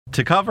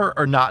To cover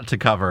or not to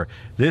cover,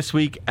 this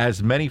week,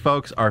 as many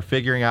folks are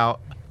figuring out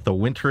the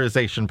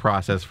winterization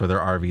process for their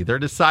RV, they're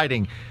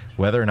deciding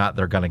whether or not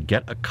they're going to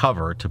get a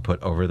cover to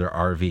put over their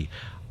RV.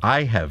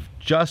 I have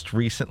just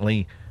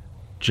recently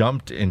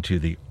jumped into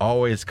the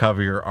Always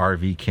Cover Your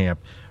RV camp.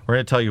 We're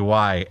going to tell you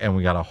why, and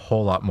we got a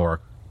whole lot more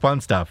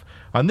fun stuff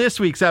on this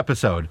week's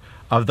episode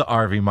of the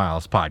RV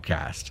Miles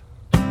podcast.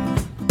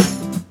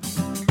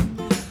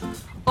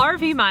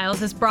 RV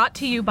Miles is brought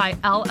to you by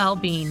LL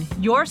Bean,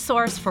 your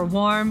source for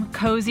warm,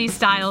 cozy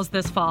styles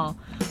this fall.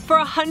 For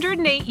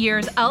 108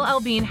 years, LL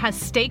Bean has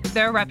staked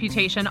their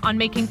reputation on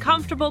making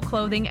comfortable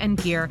clothing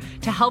and gear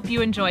to help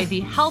you enjoy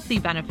the healthy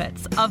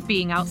benefits of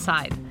being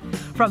outside.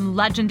 From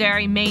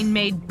legendary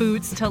Maine-made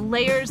boots to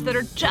layers that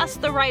are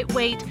just the right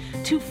weight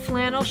to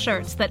flannel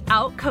shirts that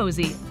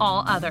out-cozy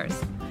all others.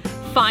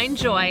 Find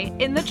joy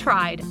in the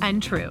tried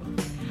and true.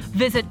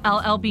 Visit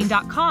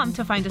llbean.com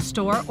to find a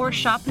store or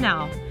shop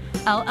now.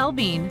 LL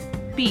Bean,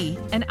 be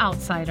an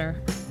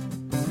outsider.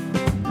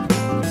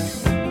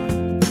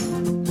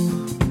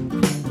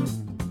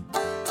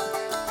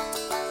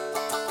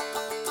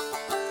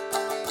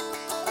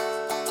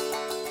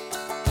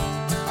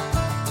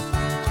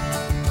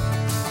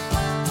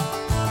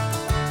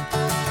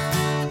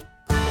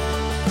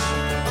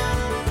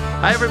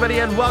 Hi, everybody,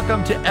 and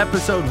welcome to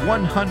episode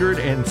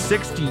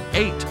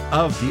 168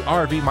 of the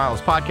RV Miles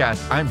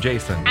podcast. I'm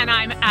Jason. And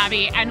I'm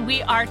Abby, and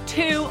we are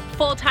two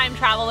full-time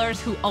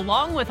travelers who,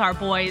 along with our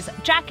boys,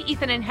 Jack,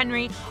 Ethan, and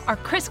Henry, are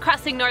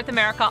crisscrossing North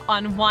America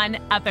on one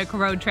epic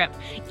road trip.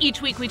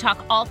 Each week, we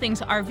talk all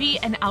things RV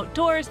and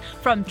outdoors,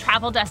 from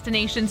travel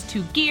destinations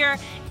to gear,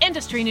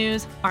 industry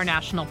news, our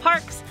national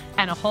parks,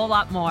 and a whole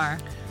lot more.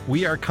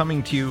 We are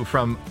coming to you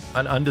from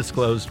an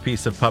undisclosed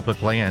piece of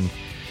public land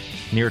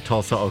near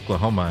Tulsa,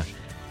 Oklahoma.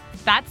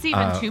 That's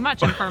even too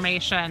much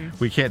information.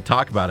 We can't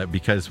talk about it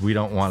because we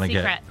don't want to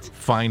get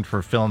fined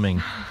for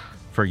filming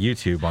for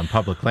YouTube on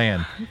public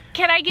land.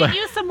 Can I get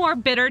you some more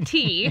bitter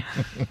tea?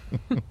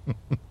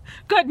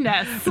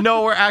 Goodness.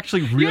 No, we're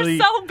actually really...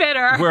 You're so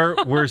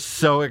bitter. We're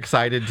so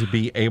excited to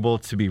be able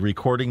to be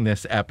recording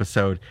this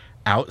episode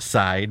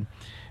outside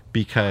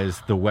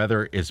because the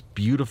weather is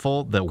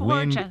beautiful. The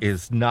Gorgeous. Wind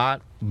is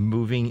not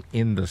moving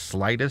in the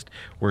slightest.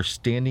 We're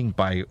standing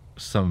by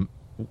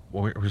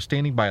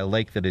a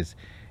lake that is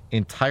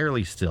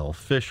entirely still.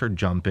 Fish are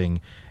jumping.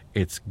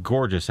 It's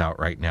gorgeous out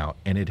right now,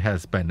 and it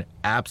has been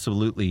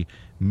absolutely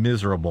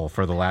miserable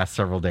for the last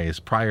several days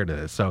prior to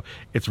this. So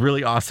it's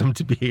really awesome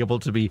to be able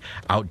to be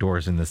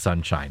outdoors in the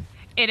sunshine.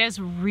 It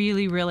is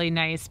really, really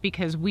nice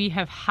because we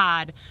have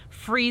had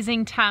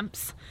freezing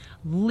temps,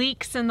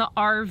 leaks in the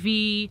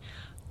RV,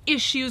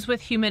 issues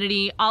with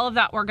humidity, all of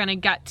that we're going to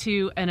get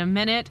to in a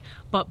minute.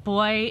 But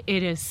boy,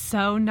 it is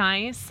so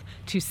nice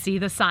to see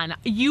the sun.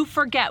 You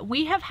forget,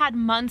 we have had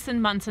months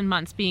and months and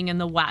months being in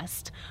the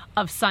west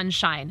of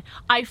sunshine.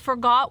 I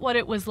forgot what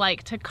it was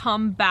like to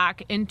come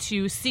back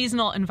into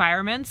seasonal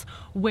environments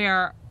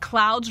where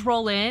clouds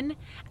roll in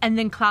and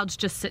then clouds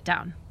just sit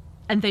down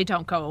and they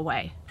don't go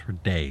away. For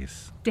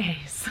days.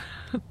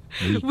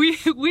 We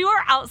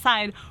were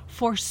outside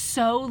for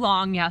so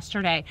long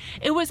yesterday.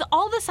 It was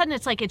all of a sudden,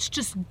 it's like it's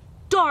just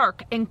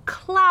dark and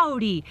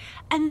cloudy.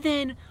 And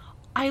then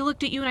I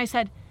looked at you and I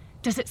said,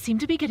 does it seem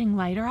to be getting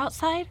lighter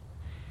outside?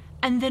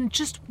 And then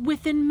just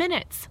within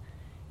minutes,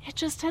 it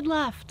just had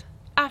left.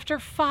 After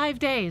 5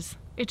 days,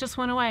 it just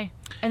went away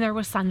and there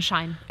was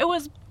sunshine. It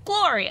was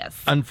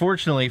glorious.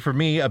 Unfortunately for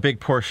me, a big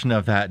portion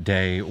of that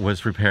day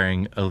was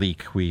repairing a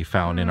leak we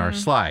found in our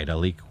slide, a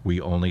leak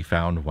we only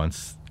found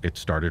once it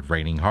started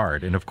raining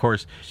hard. And of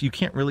course, you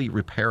can't really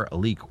repair a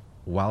leak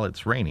while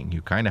it's raining.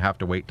 You kind of have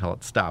to wait till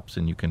it stops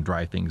and you can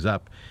dry things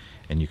up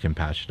and you can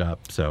patch it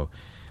up. So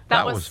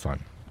that was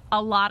fun.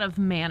 A lot of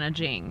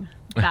managing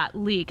that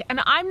leak.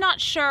 And I'm not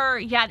sure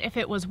yet if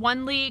it was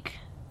one leak,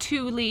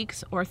 2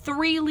 leaks, or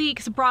 3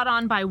 leaks brought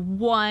on by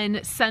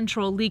one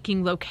central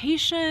leaking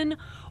location,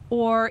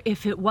 or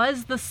if it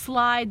was the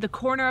slide, the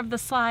corner of the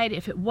slide,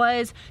 if it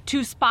was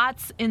 2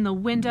 spots in the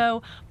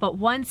window. But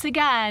once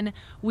again,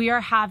 we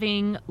are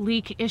having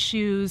leak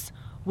issues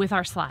with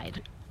our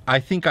slide. I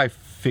think I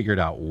figured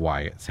out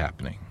why it's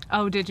happening.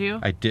 Oh, did you?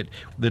 I did.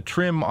 The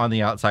trim on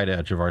the outside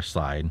edge of our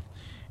slide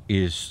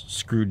is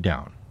screwed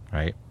down,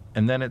 right?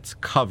 And then it's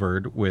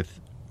covered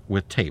with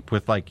tape,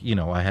 with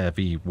a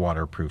heavy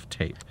waterproof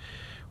tape.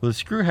 Well, the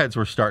screw heads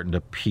were starting to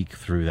peek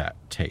through that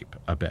tape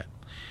a bit.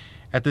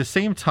 At the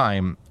same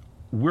time,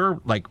 we're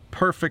like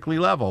perfectly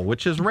level,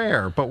 which is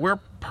rare, but we're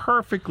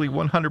perfectly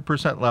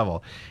 100%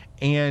 level.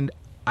 And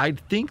I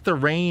think the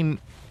rain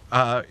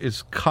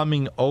is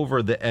coming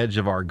over the edge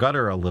of our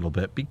gutter a little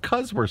bit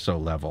because we're so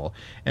level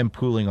and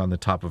pooling on the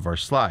top of our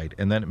slide.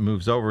 And then it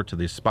moves over to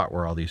the spot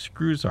where all these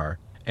screws are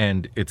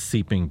and it's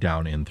seeping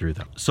down in through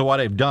them. So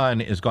what I've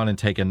done is gone and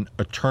taken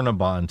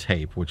Eternabond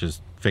tape, which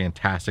is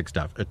fantastic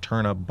stuff.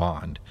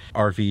 Eternabond.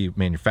 RV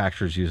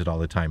manufacturers use it all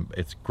the time.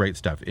 It's great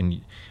stuff.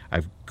 And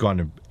I've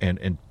gone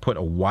and put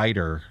a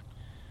wider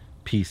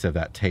piece of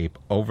that tape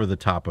over the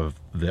top of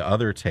the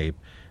other tape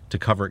to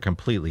cover it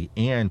completely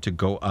and to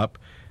go up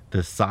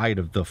the side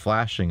of the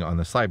flashing on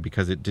the slide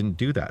because it didn't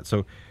do that.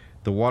 So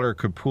the water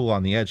could pool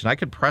on the edge, and I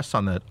could press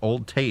on that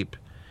old tape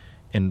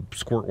and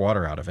squirt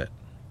water out of it.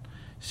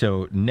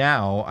 So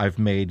now I've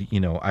made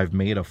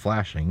a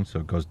flashing, so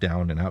it goes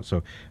down and out.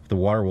 So if the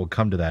water will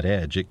come to that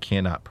edge, it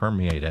cannot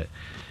permeate it.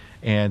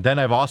 And then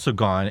I've also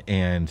gone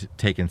and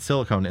taken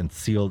silicone and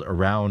sealed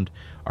around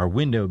our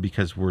window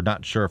because we're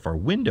not sure if our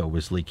window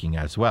was leaking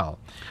as well.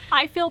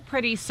 I feel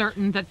pretty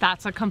certain that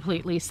that's a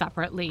completely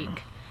separate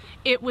leak.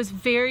 It was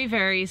very,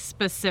 very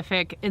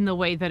specific in the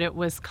way that it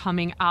was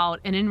coming out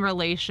and in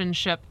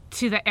relationship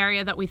to the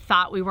area that we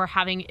thought we were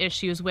having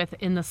issues with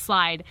in the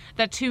slide.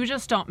 The two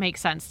just don't make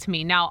sense to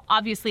me. Now,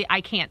 obviously,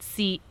 I can't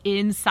see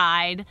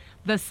inside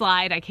the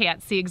slide. I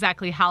can't see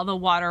exactly how the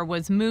water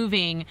was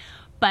moving.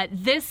 But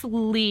this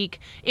leak,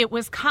 it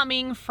was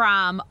coming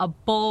from a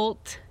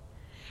bolt.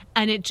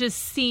 And it just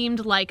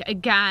seemed like,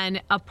 again,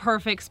 a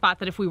perfect spot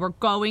that if we were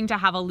going to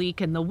have a leak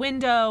in the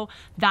window,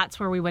 that's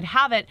where we would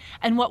have it.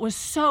 And what was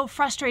so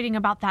frustrating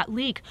about that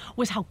leak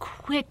was how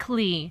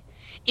quickly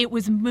it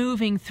was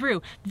moving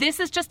through.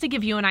 This is just to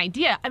give you an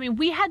idea. I mean,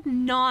 we had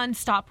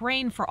nonstop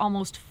rain for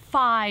almost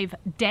 5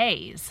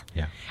 days.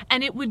 Yeah.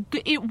 And it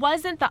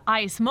wasn't the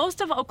ice. Most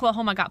of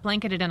Oklahoma got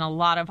blanketed in a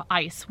lot of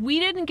ice. We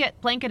didn't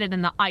get blanketed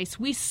in the ice.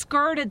 We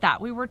skirted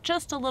that. We were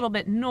just a little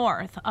bit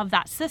north of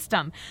that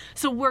system.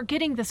 So we're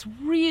getting this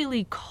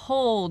really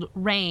cold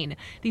rain,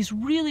 these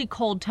really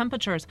cold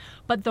temperatures,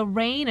 but the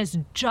rain is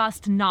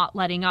just not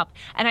letting up.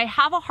 And I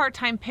have a hard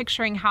time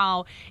picturing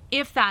how,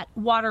 if that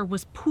water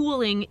was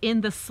pooling in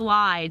the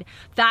slide,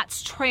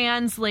 that's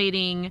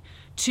translating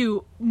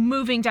to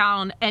moving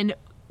down and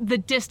the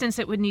distance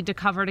it would need to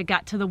cover to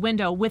get to the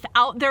window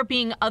without there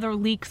being other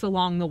leaks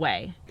along the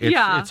way.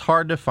 It's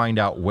hard to find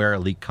out where a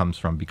leak comes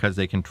from because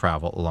they can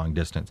travel a long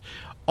distance.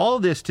 All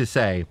this to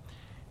say,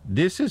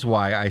 this is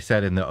why I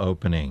said in the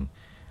opening,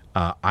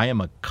 I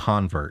am a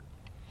convert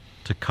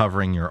to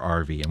covering your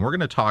RV. And we're going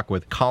to talk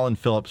with Colin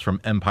Phillips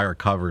from Empire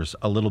Covers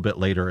a little bit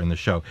later in the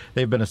show.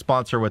 They've been a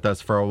sponsor with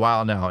us for a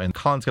while now, and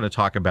Colin's going to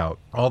talk about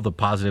all the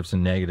positives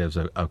and negatives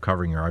of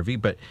covering your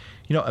RV. But,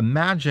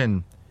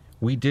 imagine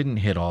we didn't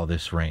hit all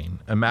this rain.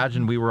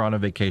 Imagine we were on a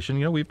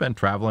vacation. We've been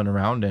traveling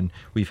around and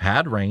we've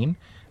had rain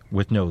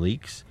with no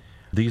leaks.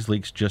 These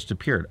leaks just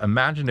appeared.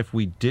 Imagine if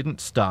we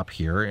didn't stop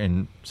here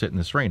and sit in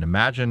this rain.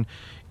 Imagine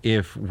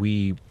if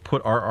we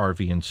put our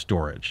RV in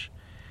storage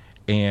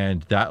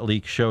and that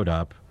leak showed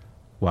up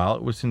while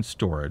it was in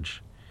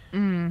storage.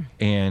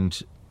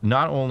 And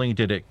not only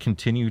did it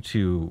continue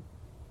to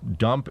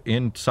dump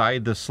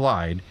inside the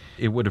slide,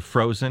 it would have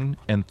frozen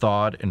and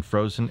thawed and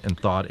frozen and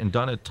thawed and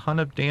done a ton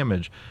of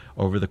damage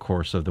over the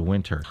course of the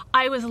winter.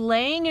 I was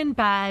laying in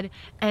bed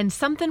and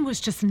something was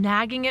just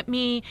nagging at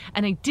me,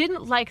 and I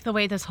didn't like the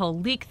way this whole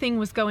leak thing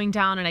was going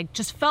down, and I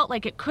just felt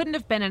like it couldn't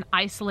have been an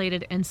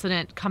isolated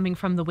incident coming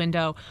from the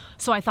window.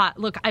 So I thought,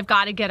 look, I've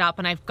got to get up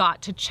and I've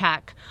got to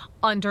check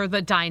under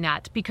the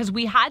dinette because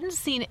we hadn't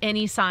seen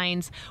any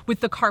signs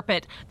with the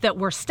carpet that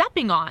we're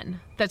stepping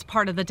on that's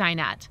part of the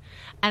dinette.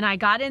 And I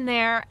got in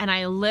there and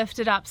I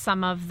lifted up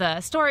some of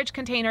the storage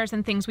containers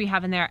and things we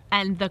have in there,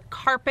 and the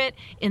carpet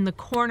in the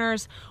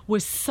corners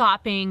was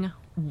sopping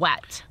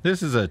wet.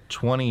 This is a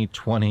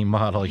 2020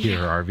 model year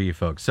RV,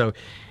 folks. So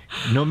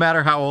no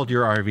matter how old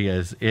your RV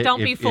is,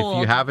 Don't be fooled.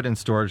 If you have it in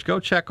storage,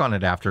 go check on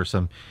it after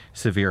some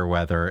severe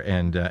weather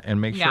and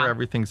make sure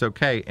everything's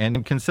okay.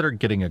 And consider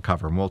getting a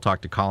cover. And we'll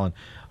talk to Colin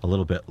a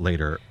little bit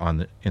later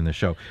in the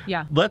show.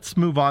 Yeah. Let's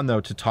move on,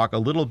 though, to talk a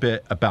little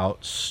bit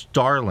about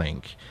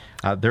Starlink.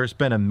 There's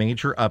been a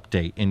major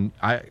update, and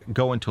I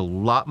go into a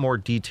lot more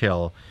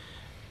detail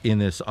in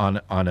this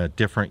on a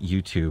different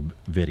YouTube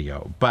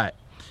video. But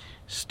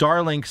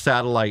Starlink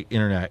satellite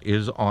internet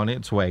is on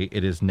its way.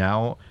 It is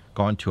now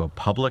gone to a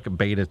public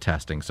beta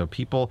testing. So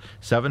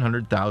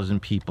 700,000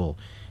 people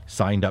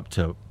signed up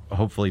to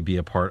hopefully be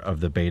a part of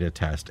the beta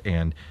test.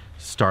 And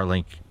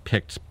Starlink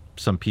picked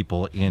some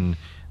people in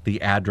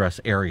the address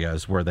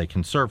areas where they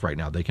can serve right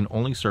now. They can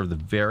only serve the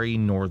very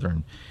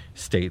northern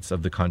states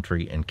of the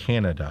country and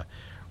Canada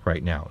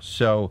right now.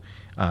 So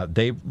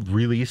they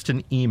released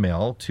an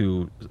email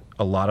to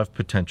a lot of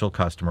potential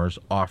customers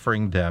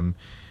offering them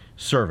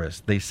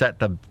service. They set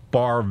the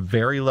bar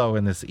very low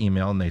in this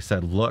email, and they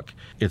said, look,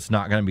 it's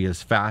not going to be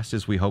as fast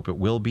as we hope it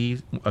will be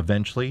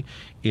eventually.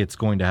 It's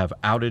going to have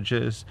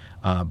outages,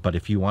 but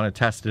if you want to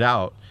test it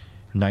out,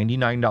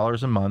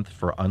 $99 a month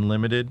for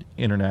unlimited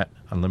internet,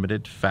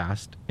 unlimited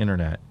fast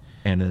internet,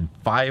 and then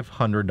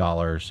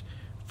 $500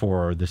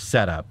 for the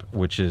setup,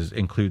 which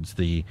includes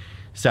the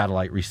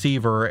satellite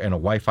receiver and a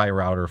Wi-Fi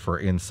router for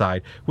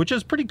inside, which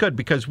is pretty good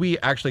because we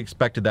actually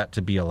expected that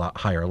to be a lot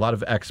higher. A lot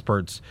of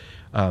experts,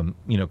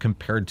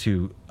 compared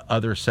to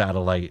other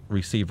satellite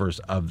receivers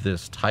of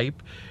this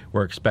type,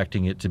 we're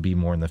expecting it to be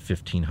more in the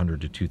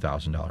 $1,500 to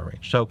 $2,000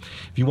 range. So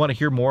if you want to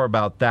hear more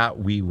about that,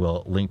 we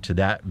will link to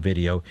that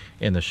video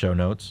in the show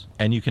notes,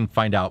 and you can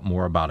find out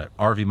more about it,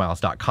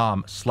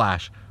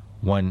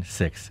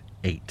 rvmiles.com/168.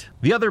 8.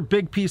 The other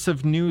big piece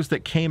of news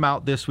that came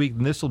out this week,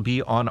 and this will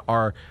be on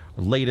our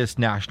latest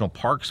National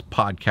Parks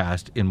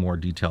podcast in more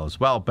detail as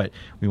well, but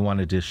we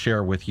wanted to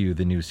share with you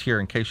the news here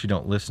in case you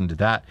don't listen to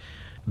that.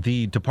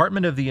 The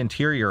Department of the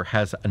Interior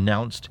has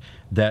announced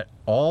that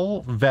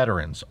all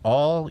veterans,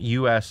 all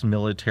U.S.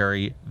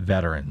 military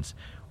veterans,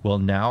 will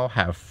now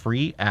have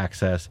free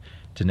access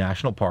to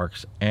national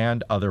parks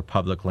and other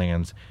public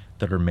lands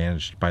that are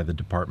managed by the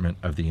Department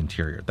of the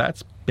Interior.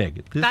 That's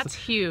big. That's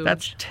huge.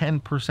 That's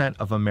 10%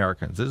 of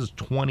Americans. This is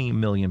 20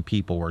 million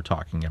people we're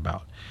talking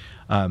about.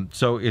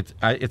 So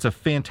it's a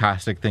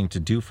fantastic thing to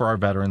do for our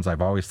veterans.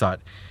 I've always thought,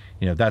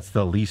 that's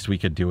the least we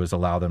could do is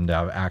allow them to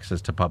have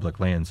access to public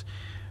lands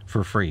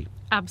for free.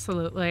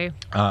 Absolutely.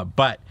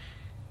 But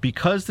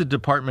because the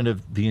Department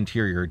of the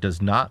Interior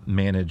does not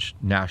manage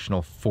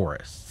national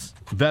forests,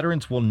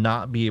 veterans will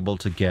not be able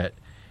to get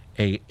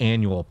an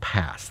annual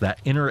pass,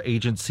 that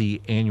interagency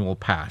annual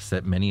pass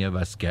that many of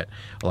us get.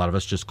 A lot of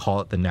us just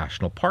call it the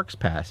National Parks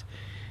Pass.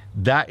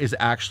 That is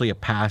actually a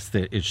pass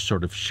that is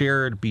sort of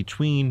shared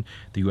between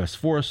the U.S.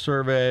 Forest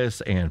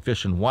Service and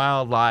Fish and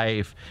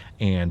Wildlife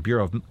and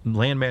Bureau of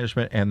Land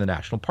Management and the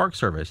National Park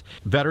Service.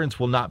 Veterans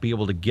will not be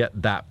able to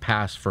get that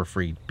pass for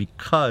free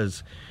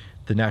because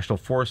the National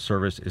Forest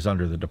Service is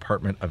under the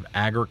Department of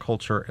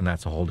Agriculture, and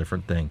that's a whole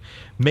different thing.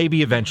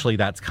 Maybe eventually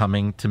that's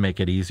coming to make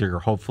it easier,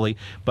 hopefully.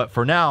 But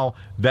for now,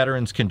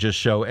 veterans can just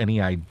show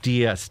any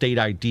ID, state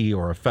ID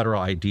or a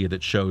federal ID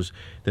that shows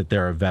that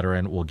they're a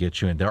veteran will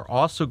get you in. They're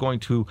also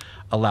going to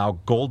allow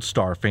Gold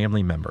Star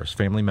family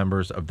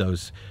members of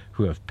those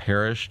who have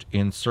perished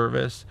in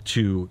service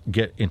to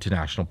get into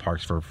national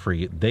parks for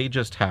free. They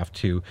just have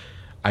to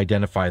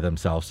identify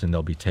themselves and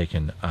they'll be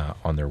taken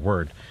on their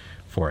word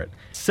for it.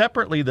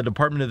 Separately, the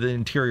Department of the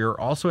Interior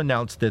also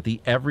announced that the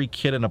Every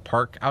Kid in a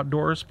Park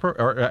Outdoors,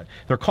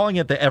 they're calling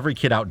it the Every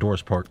Kid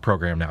Outdoors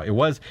program now. It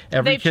was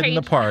Every Kid in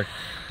the Park.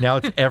 Now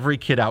it's Every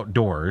Kid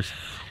Outdoors.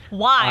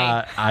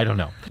 Why? I don't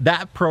know.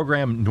 That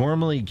program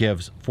normally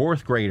gives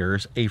fourth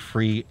graders a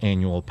free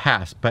annual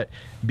pass, but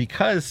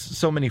because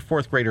so many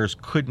fourth graders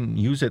couldn't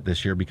use it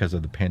this year because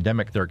of the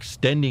pandemic, they're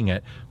extending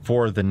it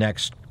for the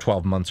next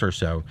 12 months or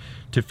so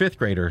to fifth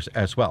graders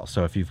as well.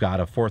 So if you've got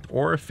a fourth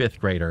or a fifth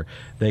grader,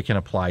 they can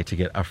apply to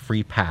get a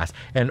free pass.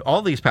 And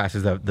all these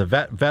passes,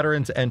 the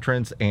Veterans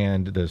Entrance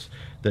and this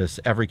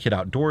Every Kid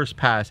Outdoors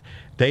pass,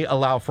 they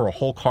allow for a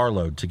whole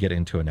carload to get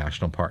into a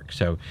national park.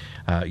 So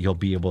you'll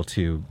be able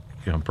to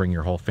bring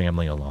your whole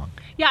family along.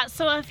 Yeah,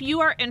 so if you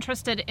are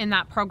interested in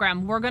that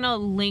program, we're going to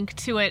link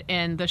to it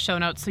in the show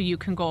notes so you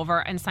can go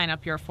over and sign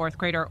up your fourth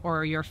grader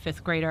or your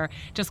fifth grader.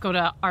 Just go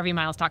to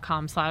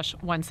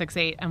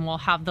rvmiles.com/168 and we'll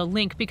have the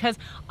link, because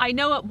I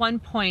know at one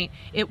point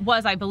it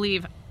was, I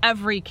believe,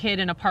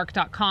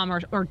 everykidinapark.com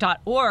or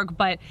 .org,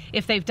 but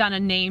if they've done a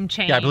name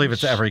change. Yeah, I believe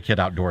it's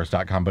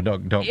everykidoutdoors.com, but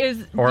don't or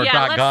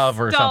yeah, .gov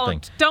or something.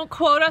 Don't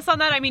quote us on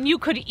that. I mean, you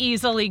could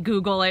easily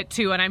Google it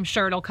too, and I'm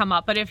sure it'll come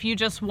up. But if you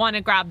just want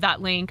to grab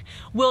that link,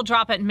 we'll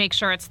drop it and make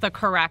sure it's the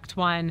correct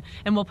one,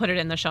 and we'll put it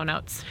in the show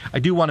notes. I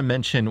do want to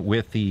mention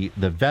with the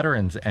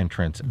Veterans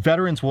Entrance,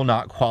 veterans will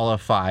not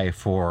qualify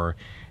for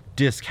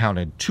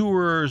discounted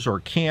tours or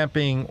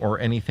camping or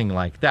anything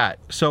like that.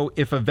 So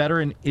if a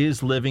veteran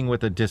is living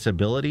with a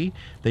disability,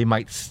 they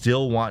might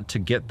still want to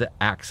get the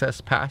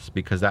access pass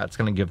because that's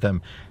going to give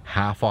them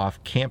half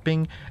off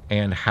camping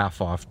and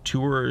half off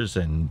tours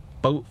and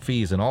boat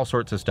fees and all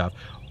sorts of stuff,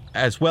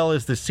 as well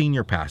as the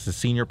senior pass. The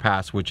senior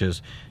pass, which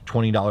is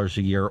 $20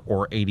 a year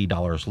or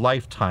 $80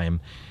 lifetime,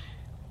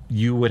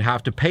 you would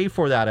have to pay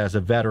for that as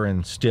a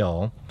veteran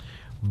still,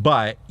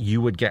 but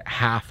you would get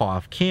half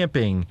off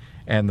camping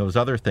and those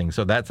other things.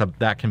 So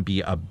that can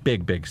be a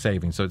big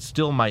saving. So it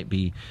still might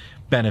be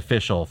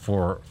beneficial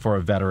for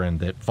a veteran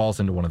that falls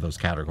into one of those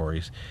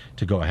categories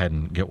to go ahead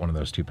and get one of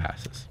those two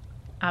passes.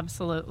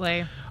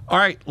 Absolutely. All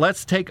right,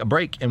 let's take a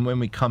break. And when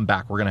we come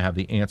back, we're going to have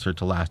the answer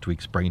to last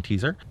week's brain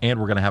teaser. And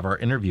we're going to have our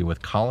interview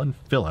with Colin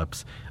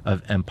Phillips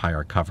of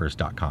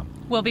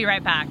EmpireCovers.com. We'll be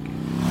right back.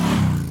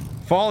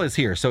 Fall is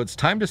here, so it's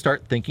time to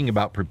start thinking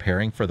about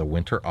preparing for the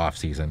winter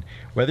off-season.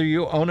 Whether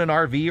you own an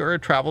RV or a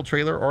travel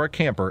trailer or a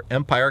camper,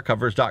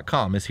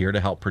 EmpireCovers.com is here to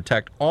help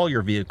protect all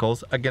your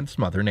vehicles against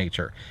Mother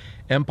Nature.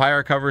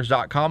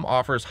 EmpireCovers.com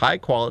offers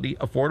high-quality,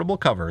 affordable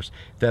covers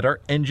that are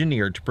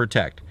engineered to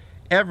protect.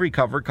 Every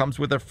cover comes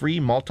with a free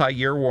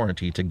multi-year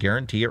warranty to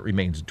guarantee it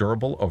remains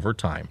durable over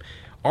time.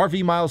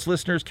 RV Miles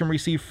listeners can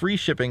receive free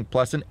shipping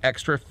plus an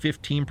extra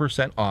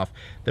 15% off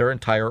their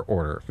entire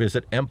order.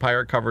 Visit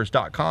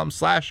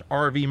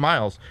EmpireCovers.com/RV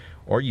Miles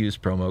or use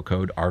promo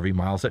code RV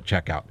Miles at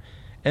checkout.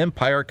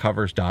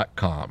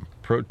 EmpireCovers.com.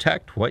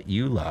 Protect what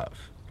you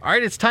love. All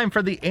right, it's time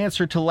for the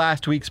answer to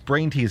last week's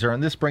brain teaser.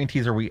 On this brain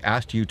teaser, we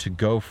asked you to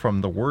go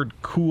from the word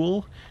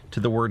cool to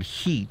the word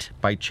heat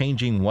by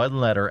changing one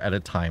letter at a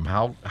time.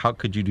 How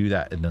could you do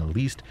that in the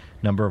least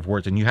number of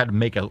words? And you had to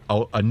make a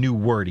new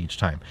word each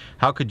time.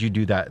 How could you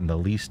do that in the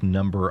least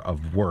number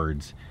of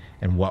words?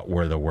 And what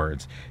were the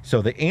words?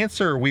 So the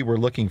answer we were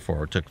looking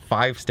for took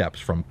 5 steps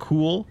from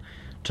cool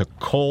to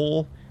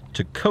coal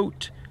to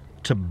coat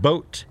to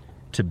boat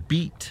to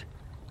beat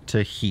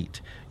to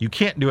heat. You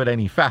can't do it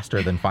any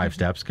faster than 5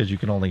 steps because you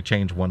can only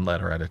change one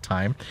letter at a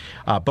time.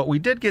 But we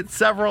did get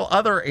several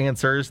other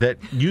answers that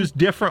use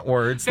different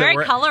words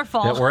Very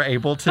colorful. that were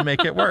able to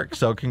make it work.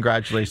 So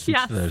congratulations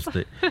Yes.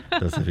 to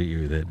those of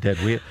you that did.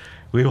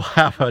 We will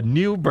have a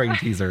new brain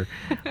teaser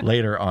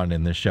later on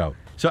in the show.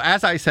 So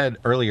as I said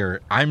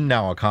earlier, I'm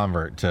now a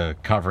convert to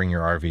covering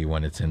your RV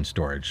when it's in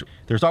storage.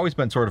 There's always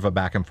been sort of a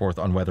back and forth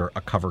on whether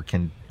a cover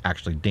can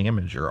actually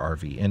damage your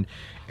RV. And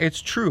it's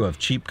true of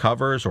cheap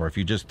covers, or if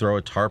you just throw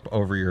a tarp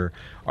over your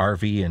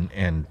RV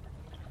and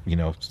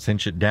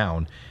cinch it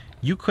down,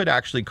 you could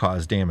actually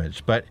cause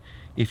damage. But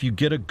if you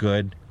get a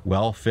good,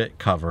 well-fit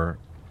cover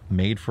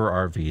made for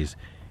RVs,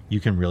 you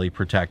can really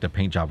protect a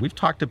paint job. We've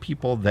talked to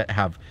people that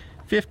have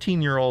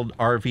 15-year-old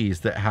RVs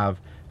that have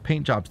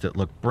paint jobs that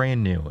look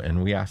brand new,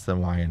 and we ask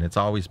them why, and it's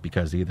always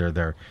because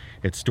either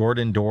it's stored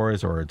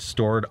indoors, or it's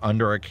stored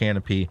under a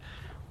canopy,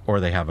 or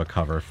they have a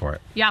cover for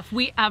it. Yeah, if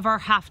we ever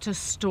have to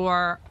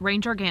store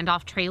Ranger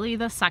Gandalf Tralee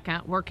II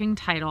working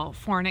title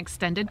for an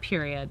extended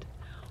period,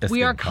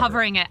 we are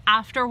covering it.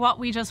 After what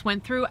we just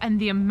went through and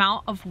the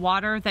amount of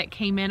water that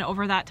came in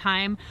over that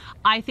time,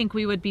 I think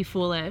we would be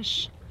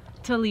foolish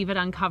to leave it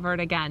uncovered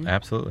again.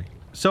 Absolutely.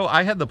 So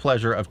I had the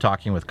pleasure of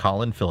talking with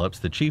Colin Phillips,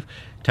 the Chief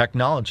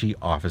Technology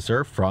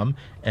Officer from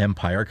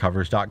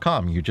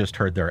EmpireCovers.com. You just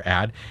heard their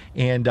ad,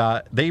 and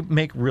they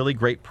make really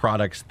great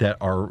products that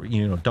are,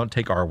 don't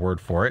take our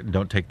word for it, and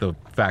don't take the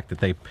fact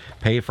that they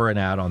pay for an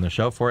ad on the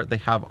show for it. They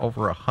have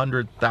over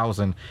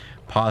 100,000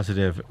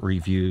 positive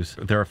reviews.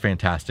 They're a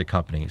fantastic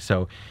company.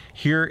 So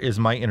here is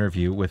my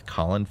interview with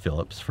Colin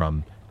Phillips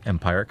from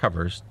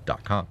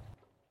EmpireCovers.com.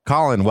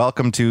 Colin,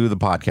 welcome to the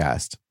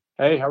podcast.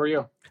 Hey, how are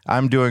you?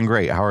 I'm doing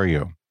great. How are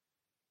you?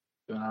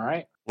 Doing all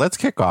right. Let's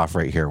kick off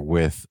right here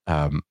with,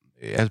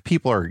 as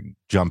people are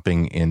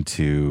jumping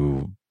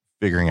into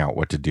figuring out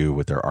what to do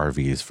with their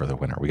RVs for the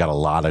winter. We got a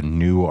lot of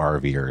new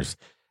RVers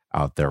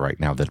out there right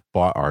now that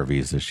bought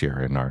RVs this year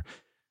and are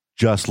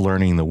just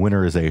learning the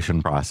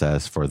winterization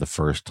process for the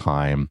first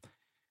time.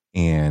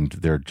 And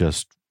they're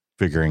just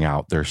figuring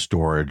out their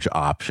storage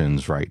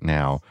options right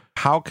now.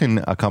 How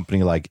can a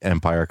company like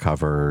Empire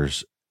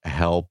Covers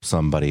help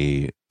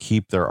somebody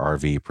keep their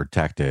RV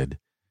protected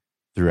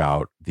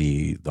throughout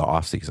the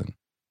off season?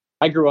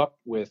 I grew up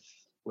with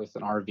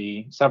an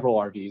RV, several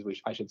RVs,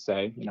 which I should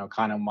say.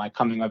 Kind of my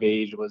coming of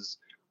age was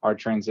our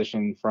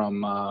transition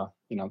from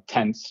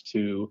tents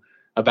to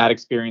a bad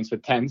experience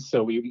with tents.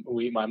 So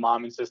my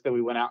mom insisted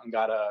we went out and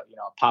got a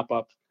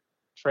pop-up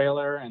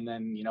trailer, and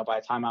then by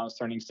the time I was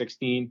turning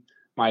 16,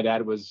 my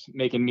dad was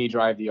making me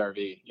drive the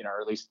RV, or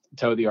at least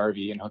tow the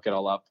RV and hook it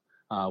all up.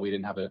 We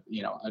didn't have a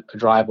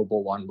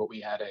drivable one, but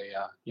we had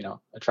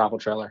a travel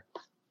trailer.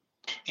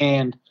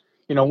 And,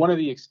 one of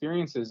the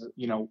experiences,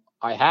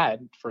 I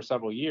had for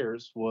several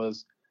years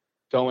was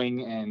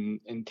going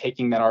and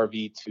taking that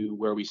RV to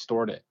where we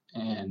stored it.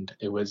 And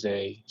it was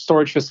a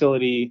storage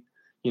facility,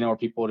 where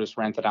people just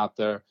rented out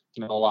the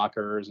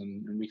lockers,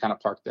 and we kind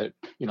of parked it,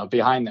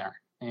 behind there.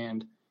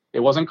 And it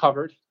wasn't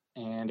covered,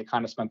 and it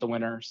kind of spent the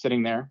winter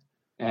sitting there.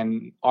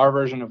 And our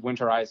version of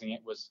winterizing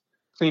it was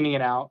cleaning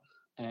it out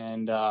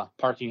and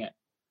parking it.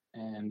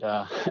 And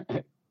at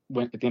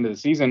the end of the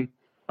season,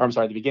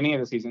 the beginning of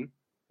the season,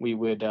 we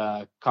would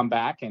come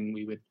back and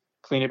we would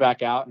clean it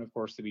back out. And of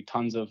course, there'd be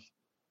tons of,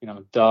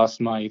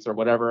 dust, mites, or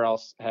whatever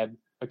else had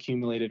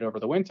accumulated over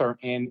the winter.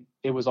 And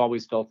it was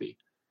always filthy.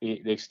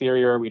 The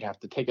exterior, we'd have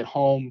to take it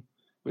home.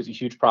 It was a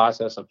huge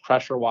process of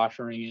pressure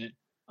washing it,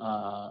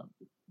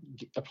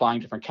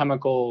 applying different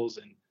chemicals,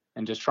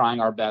 and just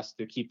trying our best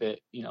to keep it,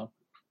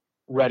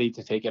 ready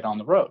to take it on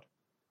the road.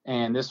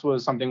 And this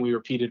was something we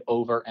repeated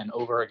over and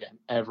over again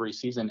every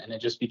season. And it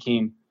just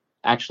became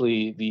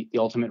actually the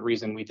ultimate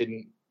reason we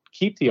didn't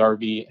keep the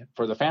RV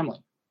for the family.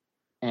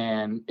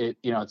 And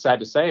it's sad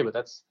to say, but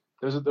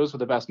those were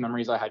the best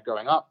memories I had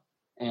growing up.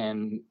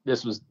 And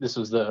this was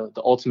the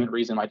ultimate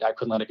reason my dad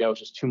couldn't let it go. It was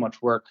just too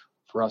much work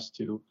for us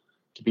to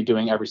be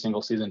doing every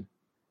single season.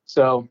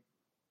 So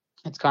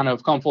it's kind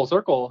of come full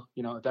circle,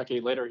 a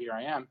decade later, here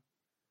I am,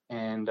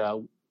 and,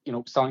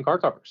 selling car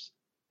covers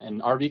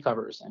and RV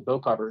covers and boat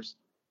covers.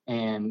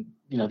 And,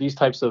 these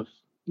types of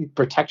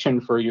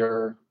protection for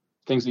your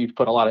things that you've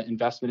put a lot of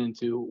investment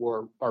into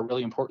or are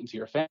really important to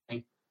your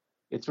family.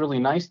 It's really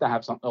nice to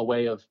have a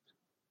way of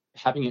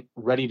having it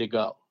ready to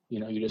go.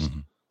 You just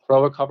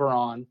throw a cover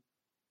on,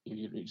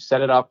 you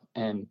set it up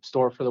and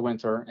store it for the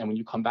winter. And when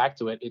you come back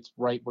to it, it's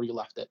right where you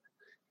left it.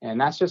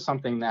 And that's just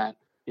something that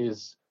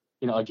is,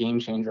 a game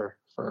changer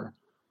for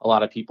a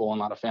lot of people and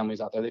a lot of families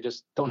out there. They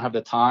just don't have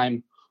the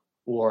time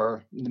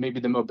or maybe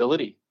the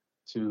mobility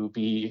to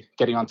be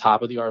getting on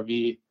top of the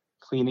RV,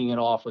 cleaning it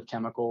off with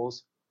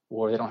chemicals,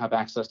 or they don't have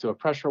access to a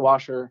pressure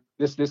washer.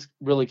 This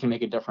really can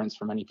make a difference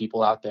for many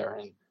people out there,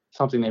 and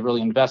something they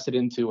really invested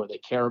into or they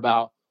care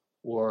about,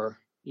 or,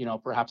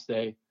 perhaps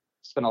they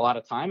spend a lot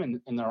of time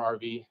in their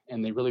RV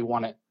and they really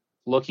want it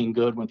looking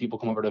good when people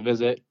come over to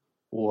visit,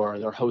 or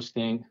they're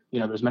hosting.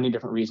 There's many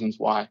different reasons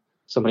why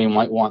somebody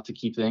might want to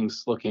keep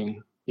things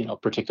looking,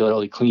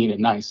 particularly clean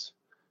and nice.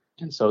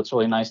 And so it's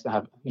really nice to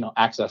have,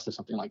 access to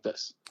something like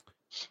this.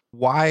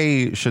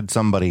 Why should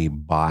somebody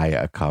buy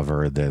a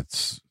cover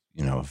that's,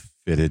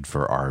 fitted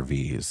for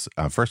RVs?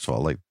 First of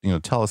all,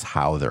 tell us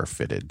how they're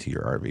fitted to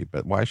your RV,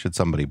 but why should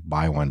somebody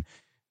buy one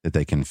that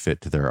they can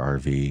fit to their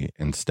RV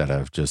instead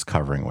of just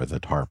covering with a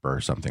tarp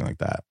or something like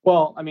that?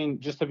 Well,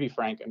 just to be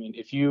frank,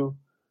 if you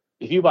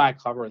buy a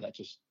cover that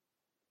just,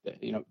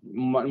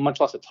 much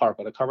less a tarp,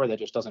 but a cover that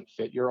just doesn't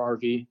fit your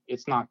RV,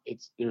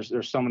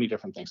 there's so many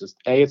different things.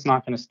 It's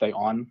not going to stay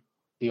on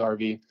the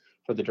RV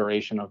for the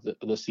duration of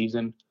the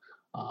season.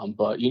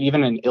 But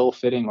even an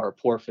ill-fitting or a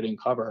poor-fitting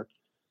cover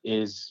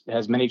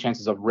has many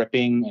chances of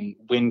ripping and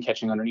wind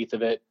catching underneath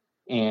of it,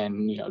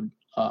 and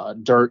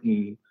dirt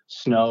and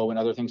snow and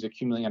other things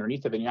accumulating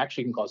underneath of it. And you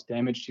actually can cause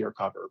damage to your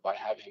cover by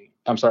having,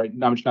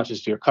 not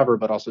just to your cover,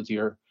 but also to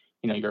your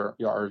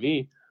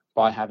RV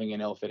by having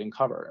an ill-fitting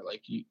cover.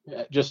 Like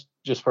just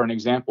for an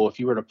example, if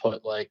you were to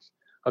put like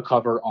a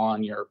cover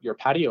on your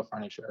patio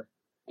furniture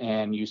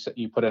and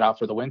you put it out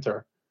for the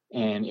winter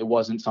and it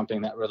wasn't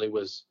something that really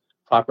was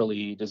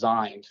properly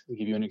designed. To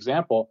give you an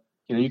example,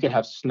 you could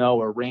have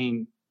snow or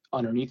rain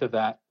underneath of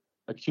that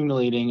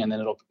accumulating, and then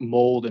it'll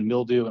mold and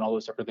mildew and all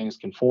those different things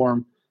can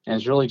form. And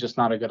it's really just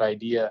not a good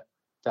idea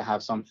to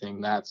have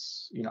something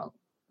that's,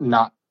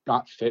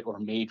 not fit or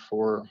made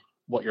for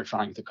what you're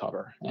trying to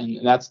cover.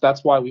 And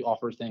that's why we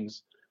offer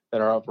things that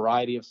are a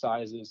variety of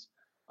sizes,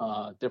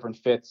 different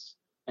fits,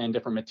 and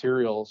different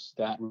materials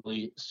that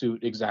really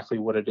suit exactly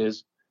what it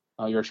is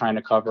you're trying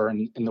to cover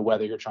and in the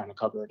weather you're trying to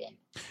cover it in.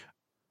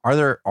 Are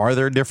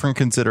there different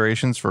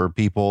considerations for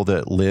people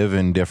that live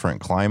in different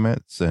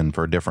climates and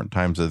for different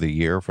times of the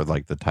year for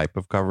like the type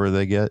of cover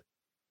they get?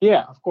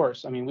 Yeah, of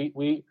course.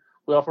 We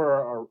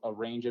offer a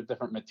range of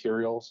different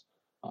materials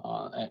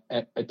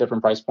at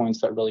different price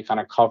points that really kind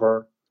of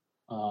cover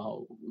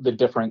the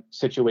different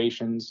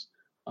situations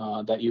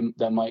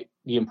that might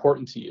be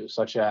important to you,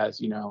 such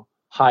as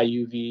high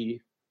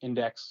UV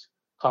index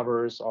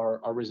covers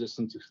are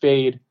resistant to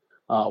fade.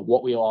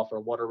 What we offer,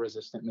 water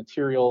resistant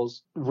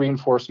materials,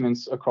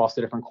 reinforcements across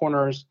the different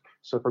corners.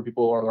 So for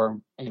people who are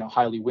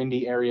highly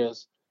windy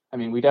areas,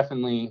 we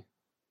definitely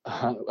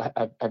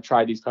have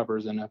tried these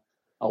covers in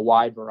a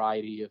wide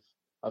variety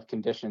of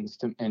conditions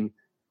and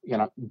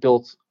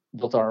built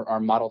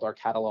modeled our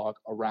catalog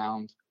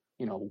around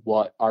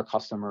what our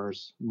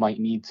customers might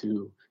need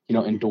to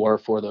endure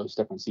for those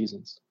different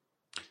seasons.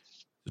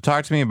 So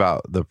talk to me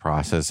about the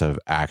process of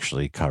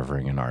actually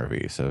covering an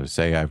RV. So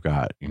say I've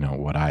got,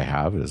 what I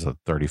have is a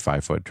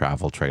 35-foot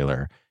travel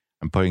trailer.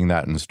 I'm putting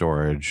that in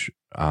storage.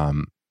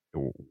 I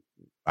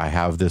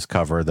have this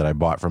cover that I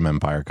bought from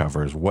Empire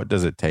Covers. What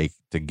does it take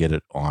to get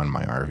it on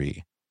my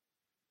RV?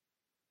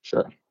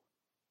 Sure.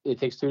 It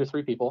takes 2 to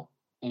 3 people,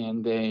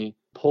 and they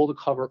pull the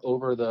cover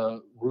over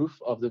the roof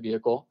of the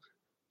vehicle.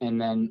 And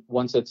then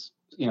once it's,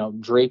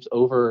 draped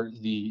over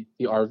the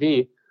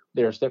RV,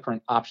 there's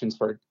different options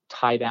for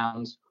tie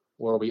downs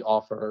where we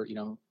offer,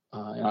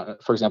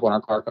 for example,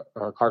 in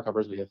our car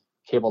covers, we have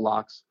cable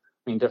locks.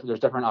 There's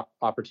different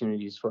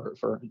opportunities for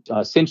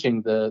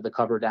cinching the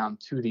cover down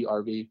to the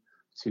RV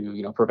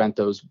to, prevent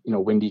those,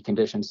 windy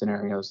condition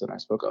scenarios that I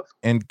spoke of.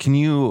 And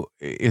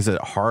is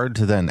it hard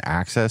to then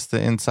access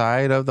the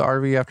inside of the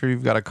RV after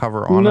you've got a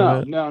cover on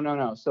it?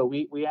 No. So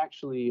we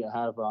actually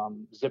have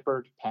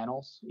zippered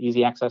panels,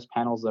 easy access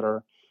panels that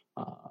are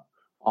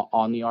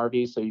on the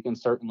RV. So you can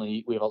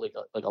we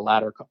have a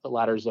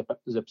ladder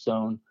zip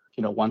zone,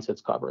 once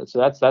it's covered. So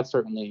that's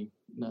certainly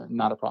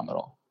not a problem at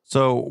all.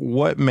 So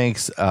what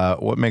makes a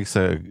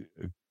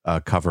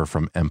cover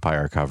from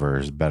Empire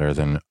Covers better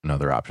than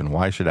another option?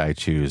 Why should I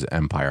choose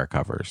Empire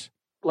Covers?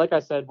 Like I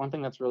said, one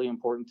thing that's really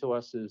important to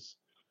us is,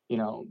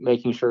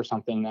 making sure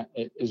something that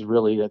is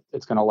really that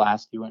it's going to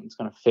last you and it's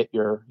going to fit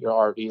your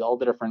RV. All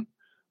the different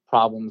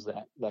problems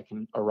that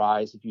can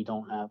arise if you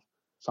don't have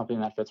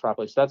something that fits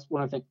properly. So that's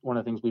one of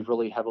the things we've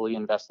really heavily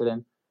invested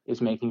in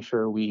is making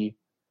sure we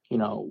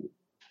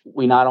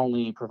not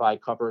only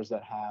provide covers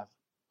that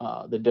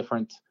have the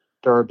different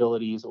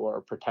durabilities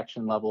or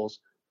protection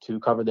levels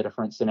to cover the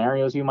different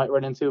scenarios you might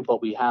run into,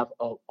 but we have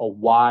a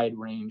wide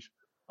range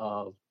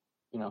of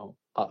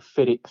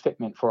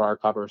fitment for our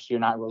covers. So you're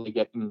not really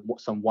getting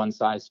some one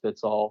size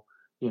fits all,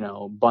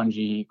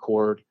 bungee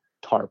cord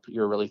tarp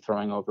you're really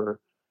throwing over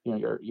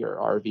your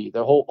RV.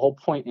 The whole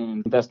point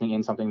in investing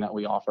in something that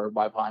we offer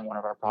by buying one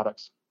of our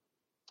products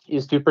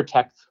is to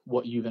protect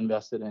what you've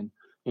invested in.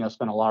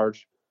 Spend a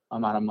large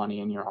amount of money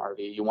in your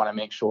RV. You want to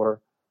make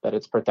sure that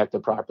it's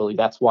protected properly.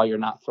 That's why you're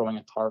not throwing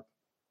a tarp,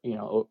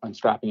 and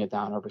strapping it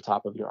down over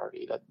top of your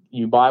RV. That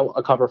you buy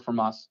a cover from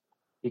us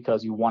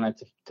because you want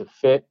it to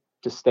fit,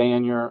 to stay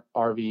in your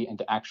RV, and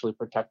to actually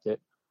protect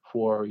it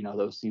for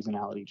those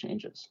seasonality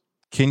changes.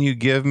 Can you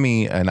give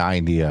me an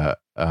idea?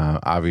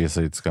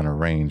 Obviously, it's going to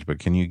range, but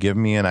can you give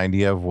me an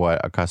idea of what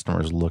a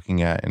customer is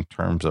looking at in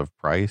terms of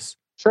price?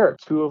 Sure.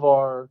 2 of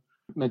our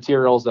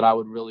materials that I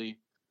would really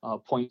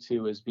point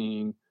to as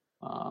being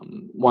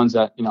ones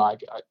that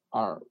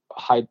are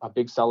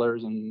big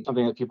sellers and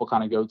something that people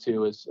kind of go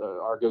to is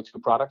our go-to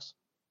products.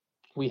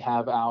 We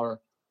have our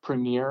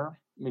Premier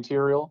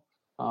material,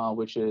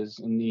 which is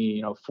in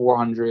the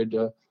 $400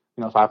 to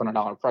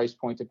 $500 price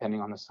point,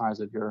 depending on the size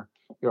of your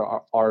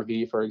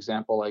RV. For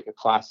example, like a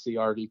Class C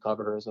RV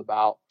cover is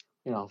about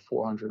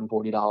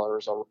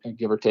 $440, or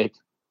give or take,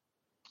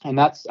 and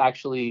that's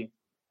actually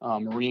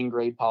marine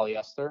grade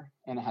polyester,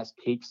 and it has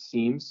tape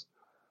seams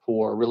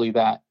for really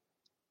that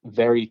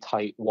very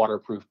tight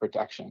waterproof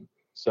protection.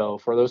 So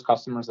for those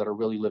customers that are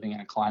really living in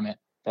a climate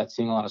that's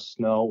seeing a lot of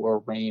snow or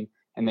rain,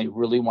 and they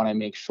really want to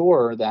make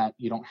sure that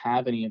you don't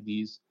have any of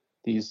these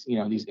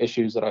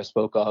issues that I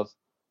spoke of,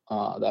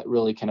 that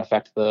really can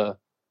affect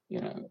you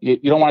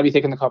don't want to be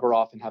taking the cover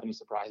off and have any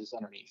surprises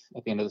underneath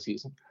at the end of the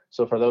season.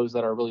 So for those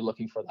that are really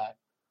looking for that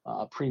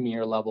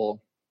premier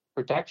level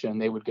protection,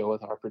 they would go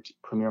with our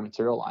Premier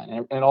material line.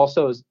 And it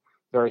also is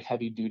very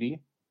heavy duty.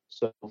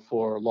 So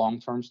for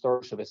long-term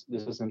storage, so this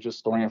isn't just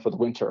storing it for the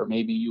winter.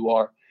 Maybe you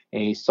are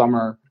a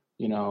summer,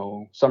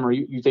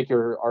 you take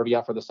your RV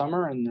out for the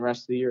summer, and the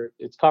rest of the year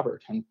it's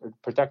covered and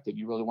protected.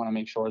 You really want to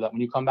make sure that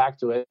when you come back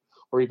to it,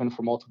 or even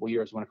for multiple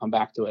years, you want to come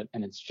back to it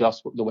and it's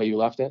just the way you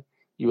left it,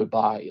 you would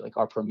buy like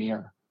our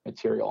Premier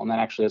material, and that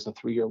actually has a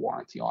 3-year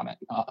warranty on it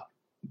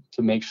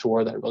to make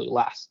sure that it really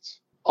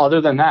lasts.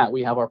 Other than that,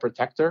 we have our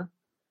Protector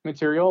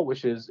material,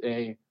 which is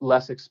a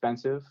less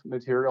expensive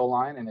material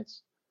line, and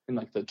it's in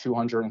like the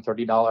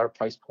 $230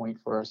 price point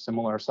for a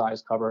similar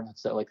size cover.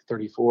 That's at like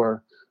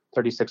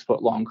 36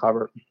 foot long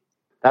cover.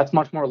 That's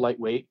much more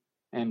lightweight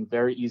and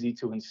very easy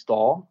to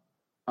install.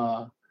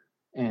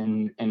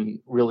 And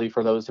really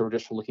for those who are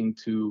just looking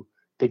to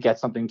get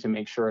something to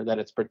make sure that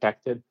it's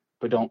protected,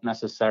 but don't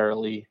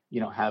necessarily,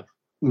 have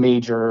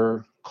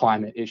major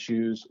climate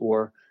issues,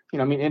 or,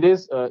 it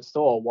is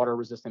still a water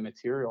resistant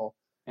material,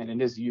 and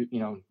it is,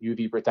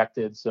 UV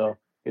protected. So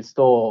it's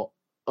still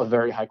a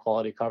very high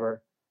quality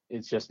cover.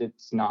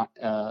 It's not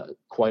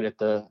quite at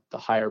the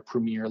higher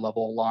Premier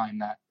level line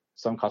that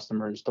some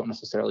customers don't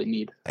necessarily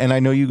need. And I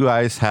know you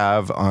guys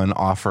have an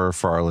offer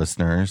for our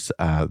listeners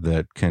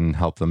that can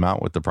help them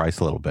out with the price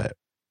a little bit.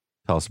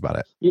 Tell us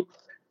about it.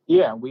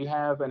 Yeah, we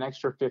have an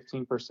extra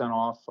 15%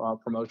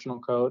 off promotional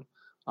code.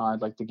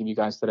 I'd like to give you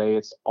guys today.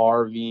 It's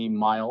RV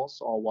Miles,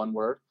 all one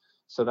word.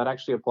 So that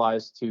actually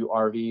applies to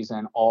RVs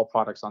and all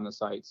products on the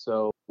site.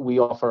 So we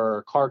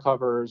offer car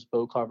covers,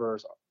 boat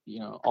covers,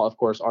 of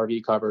course,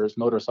 RV covers,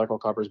 motorcycle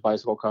covers,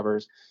 bicycle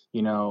covers.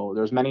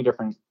 There's many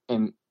different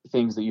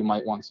things that you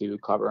might want to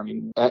cover. I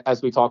mean,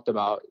 as we talked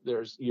about,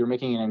 you're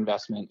making an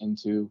investment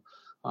into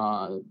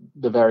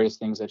the various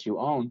things that you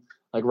own.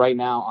 Like right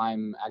now,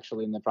 I'm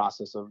actually in the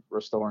process of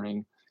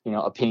restoring,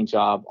 a paint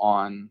job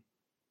on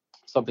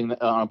something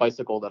on a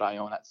bicycle that I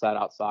own that sat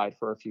outside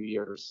for a few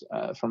years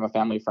from a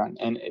family friend,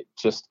 and it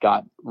just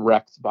got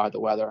wrecked by the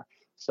weather.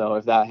 So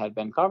if that had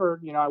been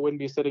covered, I wouldn't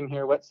be sitting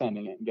here wet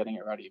sanding it and getting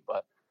it ready.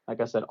 But like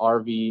I said,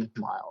 RV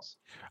Miles.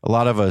 A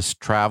lot of us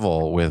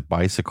travel with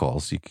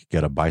bicycles. You could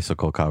get a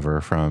bicycle cover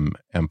from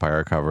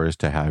Empire Covers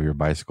to have your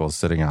bicycles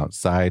sitting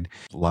outside.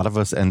 A lot of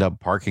us end up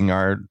parking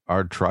our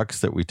trucks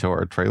that we tow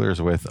our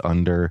trailers with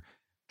under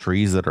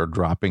trees that are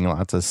dropping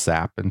lots of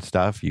sap and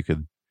stuff. You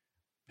could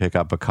pick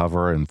up a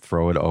cover and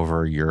throw it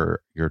over your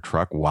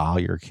truck while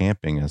you're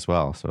camping as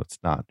well. So it's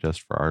not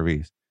just for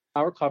RVs.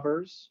 Our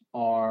covers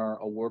are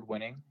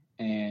award-winning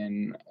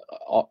and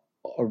a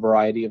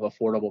variety of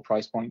affordable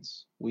price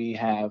points. We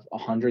have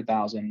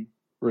 100,000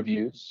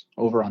 reviews,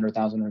 over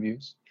 100,000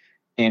 reviews.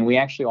 And we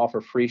actually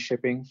offer free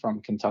shipping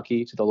from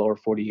Kentucky to the lower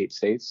 48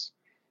 states.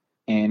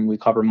 And we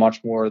cover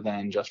much more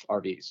than just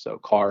RVs. So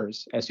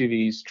cars,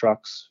 SUVs,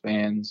 trucks,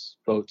 vans,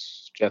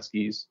 boats, jet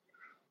skis,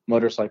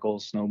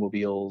 motorcycles,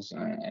 snowmobiles,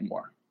 and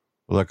more.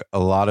 Look, a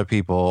lot of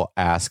people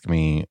ask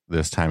me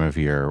this time of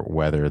year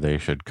whether they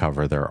should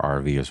cover their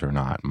RVs or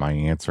not. My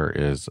answer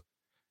is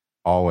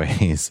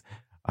always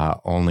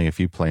only if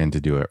you plan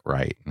to do it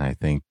right. And I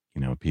think,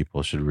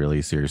 people should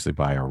really seriously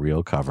buy a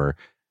real cover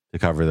to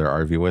cover their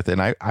RV with.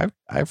 And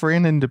I've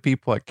ran into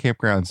people at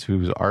campgrounds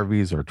whose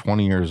RVs are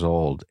 20 years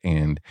old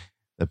and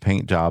the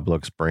paint job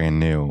looks brand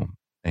new.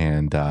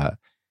 And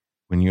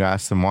when you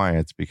ask them why,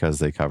 it's because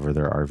they cover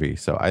their RV.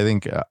 So I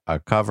think a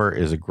cover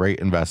is a great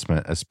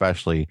investment,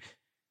 especially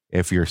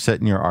if you're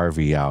sitting your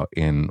RV out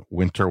in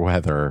winter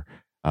weather,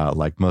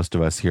 like most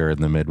of us here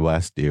in the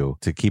Midwest do,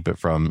 to keep it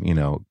from,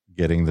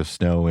 getting the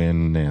snow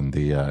in and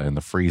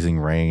the freezing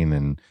rain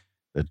and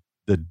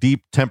the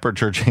deep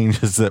temperature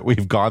changes that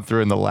we've gone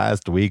through in the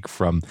last week,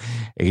 from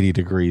 80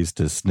 degrees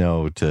to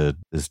snow to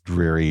this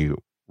dreary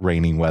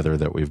rainy weather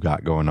that we've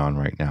got going on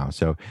right now.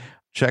 So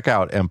check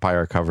out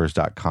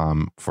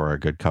empirecovers.com for a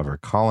good cover.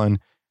 Colin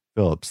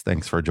Phillips,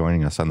 thanks for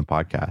joining us on the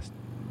podcast.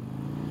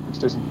 Thanks,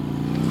 Jason.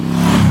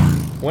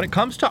 When it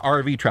comes to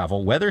RV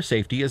travel, weather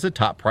safety is a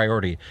top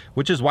priority,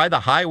 which is why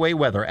the Highway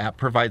Weather app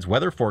provides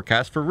weather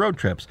forecasts for road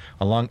trips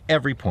along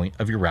every point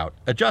of your route,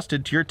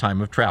 adjusted to your time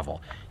of travel.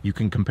 You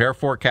can compare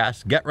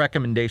forecasts, get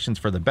recommendations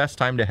for the best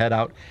time to head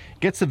out,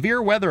 get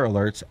severe weather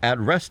alerts, add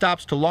rest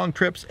stops to long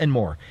trips, and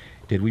more.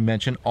 Did we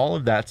mention all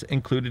of that's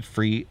included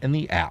free in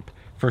the app?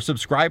 For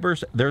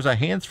subscribers, there's a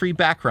hands-free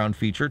background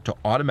feature to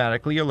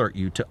automatically alert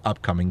you to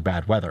upcoming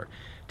bad weather.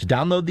 To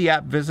download the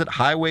app, visit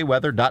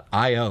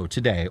highwayweather.io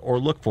today or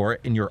look for it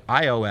in your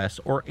iOS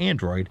or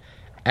Android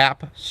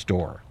app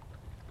store.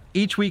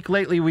 Each week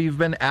lately, we've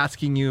been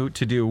asking you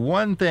to do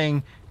one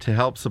thing to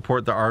help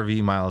support the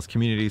RV Miles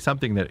community,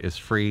 something that is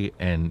free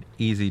and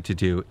easy to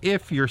do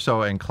if you're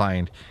so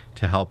inclined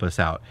to help us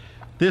out.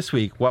 This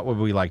week, what would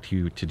we like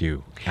you to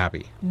do,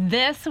 Abby?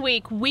 This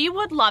week, we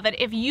would love it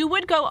if you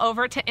would go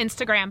over to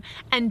Instagram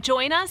and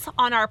join us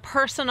on our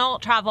personal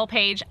travel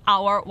page,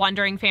 Our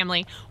Wandering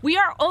Family. We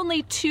are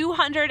only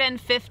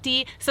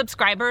 250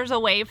 subscribers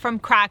away from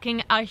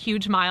cracking a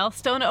huge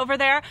milestone over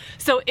there.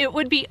 So it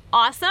would be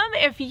awesome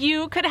if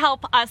you could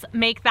help us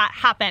make that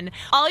happen.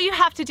 All you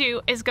have to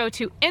do is go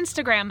to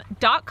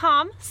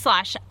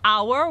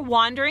Instagram.com/Our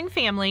Wandering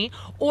Family,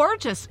 or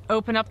just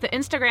open up the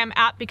Instagram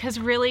app, because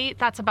really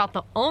that's about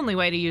the only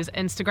way to use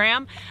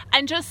Instagram,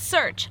 and just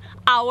search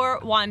Our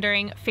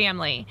Wandering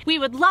Family. We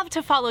would love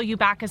to follow you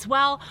back as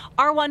well.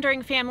 Our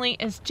Wandering Family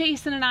is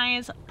Jason and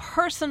I's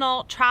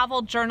personal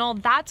travel journal.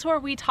 That's where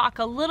we talk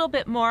a little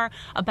bit more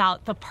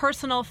about the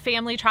personal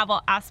family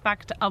travel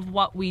aspect of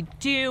what we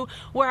do,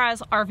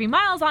 whereas RV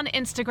Miles on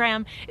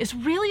Instagram is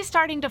really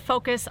starting to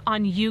focus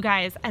on you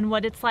guys and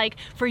what it's like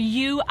for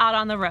you out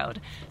on the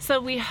road.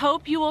 So we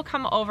hope you will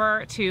come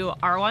over to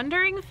Our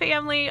Wandering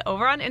Family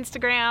over on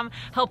Instagram,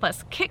 help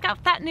us kick up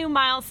that new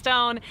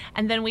milestone,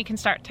 and then we can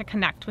start to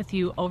connect with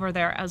you over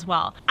there as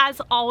well. As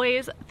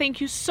always,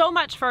 thank you so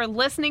much for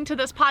listening to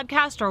this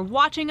podcast or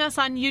watching us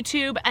on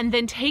YouTube and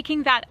then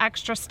taking that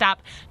extra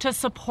step to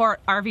support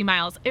RV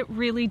Miles. It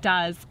really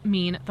does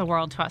mean the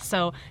world to us.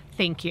 So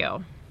thank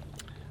you.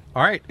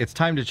 All right, it's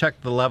time to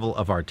check the level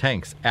of our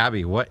tanks.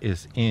 Abby, what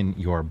is in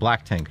your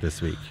black tank this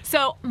week?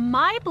 So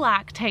my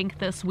black tank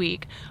this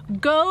week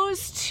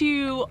goes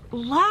to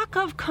lack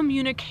of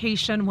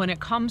communication when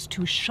it comes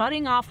to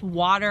shutting off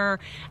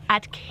water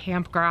at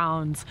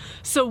campgrounds.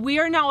 So we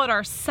are now at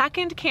our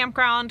second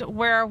campground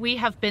where we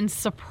have been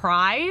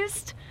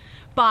surprised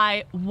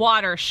by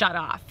water shut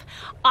off.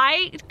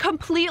 I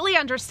completely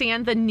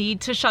understand the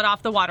need to shut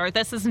off the water.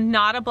 This is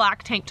not a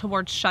black tank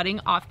towards shutting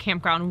off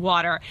campground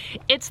water.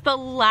 It's the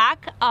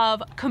lack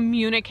of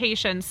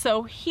communication.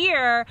 So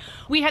here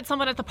we had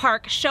someone at the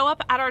park show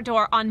up at our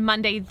door on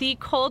Monday, the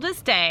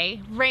coldest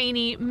day,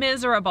 rainy,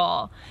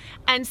 miserable,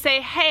 and say,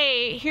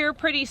 hey, here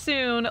pretty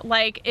soon,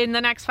 like in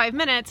the next 5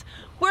 minutes,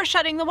 we're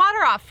shutting the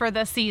water off for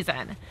the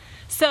season.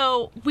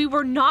 So we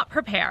were not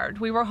prepared.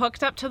 We were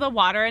hooked up to the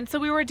water, and so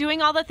we were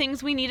doing all the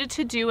things we needed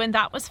to do, and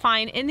that was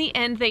fine. In the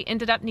end, they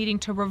ended up needing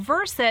to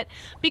reverse it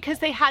because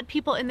they had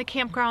people in the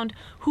campground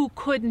who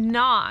could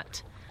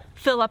not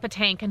fill up a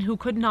tank and who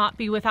could not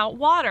be without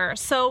water.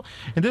 So,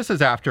 and this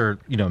is after,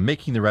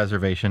 making the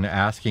reservation,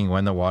 asking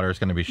when the water is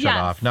going to be shut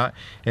off, not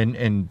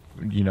and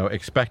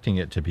expecting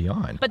it to be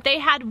on. But they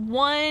had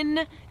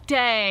one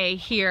day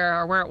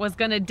here where it was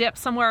going to dip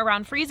somewhere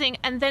around freezing,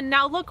 and then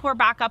now look, we're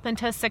back up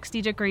into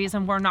 60 degrees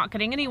and we're not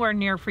getting anywhere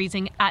near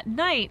freezing at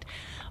night.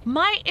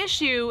 My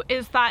issue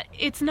is that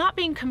it's not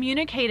being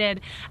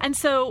communicated, and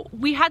so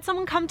we had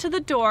someone come to the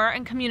door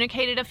and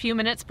communicated a few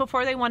minutes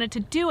before they wanted to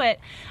do it,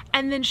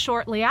 and then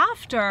shortly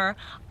after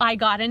I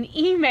got an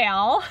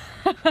email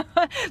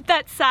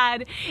that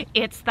said,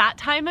 it's that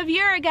time of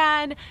year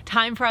again,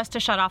 time for us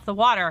to shut off the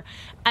water.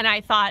 And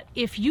I thought,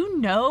 if you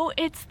know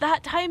it's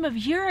that time of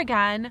year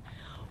again,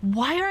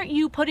 why aren't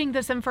you putting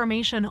this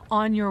information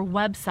on your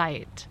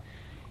website?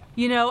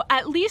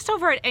 At least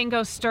over at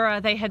Angostura,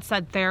 they had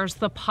said there's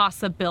the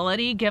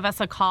possibility, give us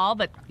a call,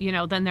 but,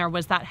 then there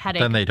was that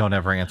headache. Then they don't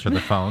ever answer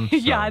the phone. So.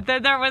 Yeah,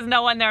 there was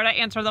no one there to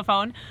answer the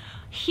phone.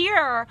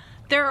 Here,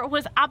 there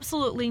was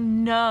absolutely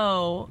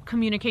no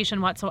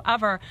communication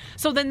whatsoever.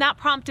 So then that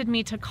prompted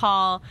me to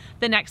call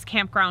the next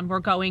campground we're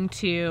going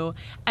to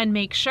and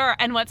make sure.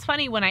 And what's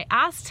funny, when I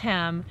asked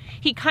him,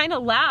 he kind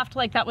of laughed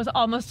like that was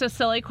almost a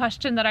silly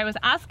question that I was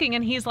asking.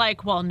 And he's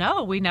like, well,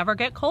 no, we never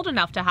get cold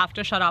enough to have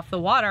to shut off the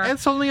water.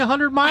 It's only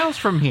 100 miles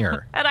from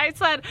here. And I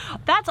said,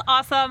 that's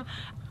awesome.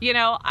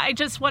 I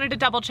just wanted to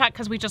double check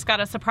because we just got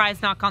a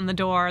surprise knock on the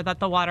door that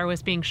the water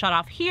was being shut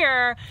off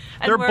here.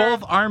 And they're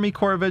both Army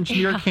Corps of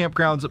Engineer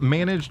campgrounds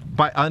managed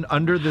by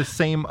under the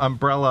same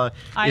umbrella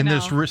in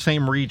this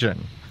same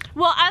region.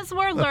 Well, as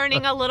we're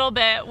learning a little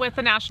bit with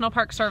the National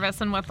Park Service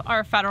and with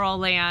our federal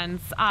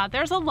lands,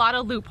 there's a lot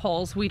of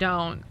loopholes we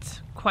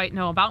don't quite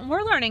know about. And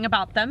we're learning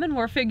about them and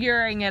we're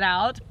figuring it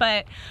out.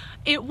 But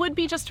it would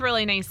be just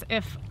really nice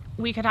if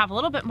we could have a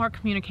little bit more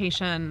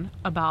communication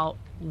about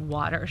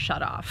water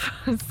shut off.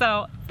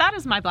 So that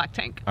is my black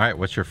tank. All right,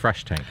 what's your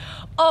fresh tank?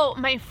 Oh,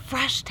 my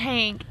fresh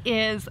tank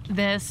is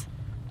this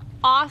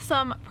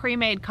awesome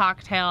pre-made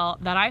cocktail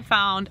that I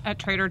found at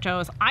Trader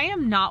Joe's. I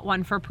am not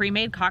one for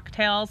pre-made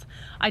cocktails.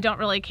 I don't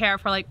really care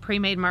for like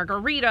pre-made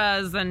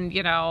margaritas and,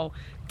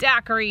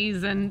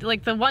 daiquiris and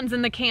like the ones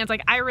in the cans.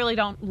 Like, I really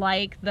don't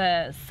like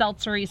the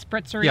seltzery,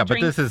 spritzery Yeah,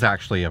 drinks. but this is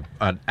actually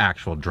an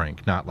actual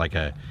drink, not like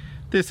a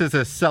This is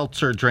a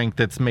seltzer drink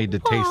that's made to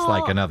taste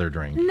like another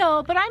drink.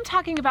 No, but I'm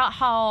talking about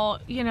how,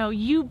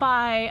 you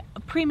buy a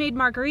pre-made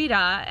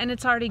margarita and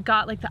it's already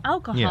got like the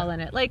alcohol in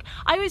it. Like,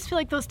 I always feel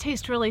like those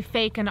taste really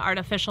fake and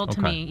artificial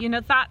to me.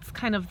 That's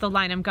kind of the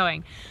line I'm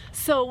going.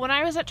 So when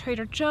I was at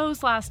Trader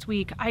Joe's last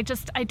week, I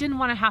didn't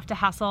want to have to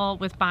hassle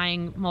with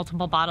buying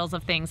multiple bottles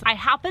of things. I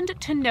happened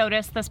to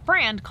notice this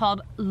brand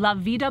called La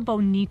Vida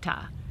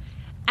Bonita,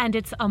 and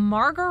it's a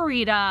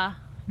margarita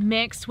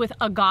mixed with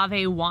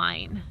agave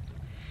wine.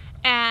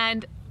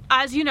 And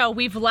as you know,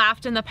 we've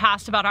laughed in the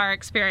past about our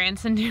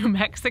experience in New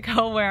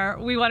Mexico where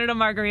we wanted a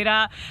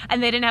margarita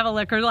and they didn't have a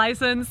liquor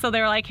license. So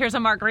they were like, here's a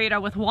margarita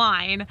with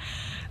wine.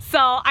 So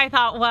I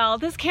thought, well,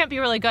 this can't be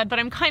really good, but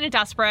I'm kind of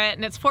desperate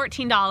and it's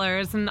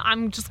 $14 and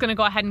I'm just going to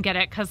go ahead and get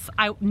it because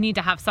I need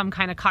to have some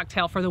kind of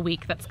cocktail for the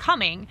week that's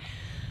coming.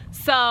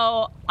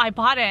 So I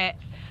bought it.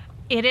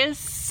 It is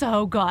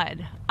so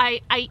good.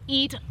 I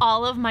eat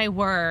all of my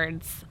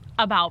words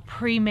about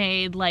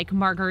pre-made like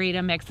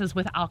margarita mixes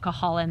with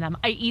alcohol in them.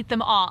 I eat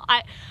them all.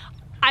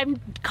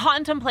 I'm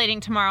contemplating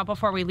tomorrow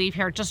before we leave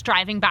here just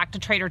driving back to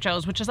Trader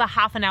Joe's, which is a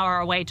half an hour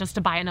away, just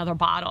to buy another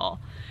bottle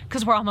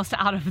because we're almost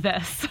out of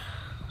this.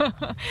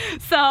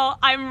 So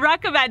I'm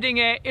recommending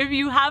it if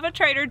you have a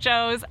Trader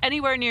Joe's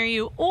anywhere near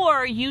you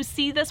or you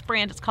see this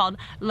brand. It's called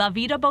La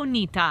Vida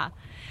Bonita.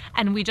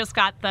 And we just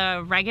got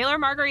the regular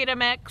margarita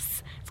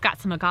mix. It's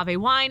got some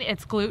agave wine.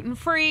 It's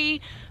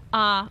gluten-free.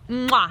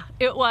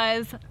 It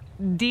was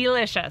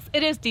delicious.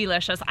 It is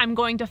delicious. I'm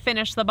going to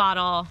finish the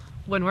bottle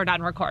when we're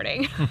done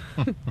recording.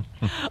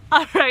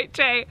 All right,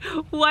 Jay,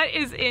 what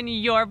is in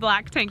your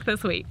black tank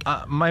this week?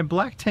 My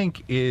black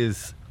tank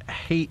is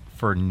hate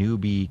for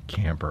newbie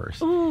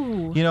campers.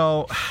 Ooh.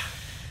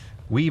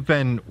 We've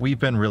been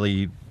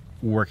really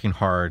working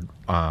hard,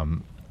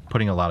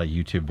 putting a lot of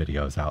YouTube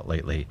videos out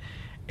lately,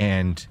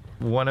 and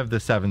one of the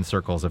 7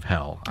 circles of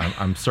hell,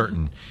 I'm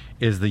certain,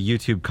 is the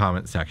YouTube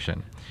comment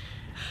section.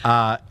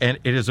 And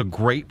it is a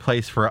great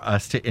place for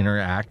us to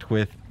interact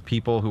with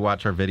people who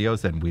watch our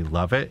videos, and we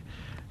love it.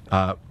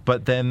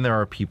 But then there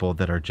are people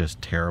that are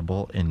just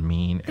terrible and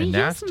mean and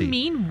nasty. They use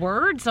mean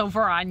words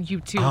over on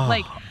YouTube.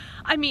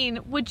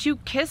 Oh. Would you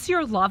kiss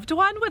your loved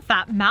one with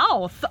that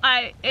mouth?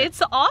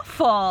 It's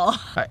awful.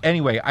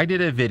 Anyway, I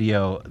did a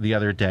video the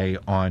other day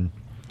on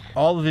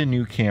all of the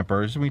new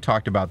campers, and we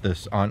talked about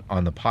this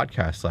on the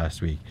podcast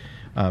last week,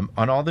 on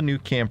all the new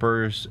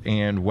campers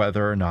and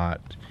whether or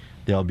not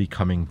they'll be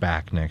coming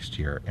back next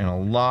year. And a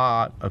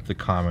lot of the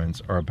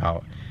comments are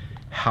about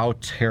how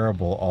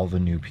terrible all the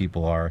new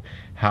people are,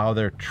 how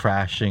they're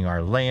trashing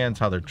our lands,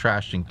 how they're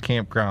trashing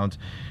campgrounds,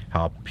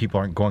 how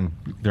people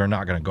they're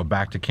not going to go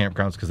back to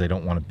campgrounds because they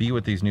don't want to be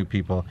with these new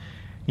people.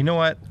 You know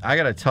what? I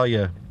got to tell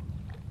you,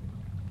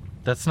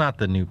 that's not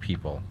the new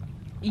people.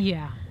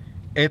 Yeah.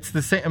 It's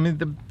the same.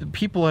 The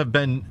people have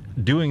been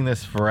doing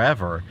this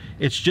forever.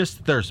 It's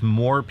just there's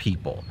more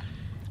people.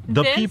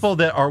 The people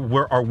that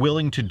are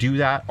willing to do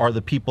that are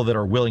the people that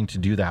are willing to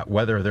do that,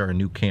 whether they're a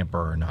new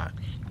camper or not.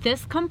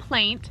 This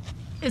complaint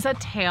is a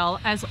tale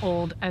as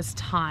old as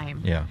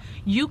time. Yeah.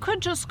 You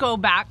could just go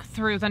back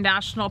through the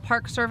National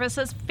Park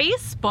Service's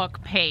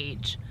Facebook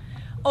page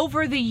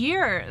over the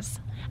years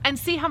and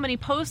see how many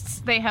posts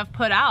they have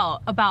put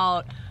out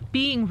about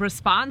being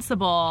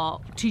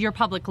responsible to your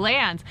public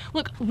lands.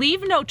 Look,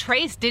 Leave No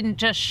Trace didn't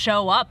just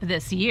show up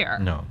this year.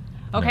 No.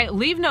 Okay, no.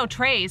 Leave No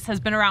Trace has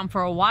been around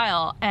for a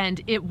while,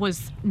 and it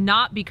was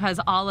not because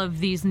all of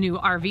these new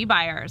RV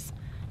buyers.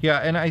 Yeah,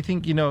 and I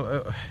think,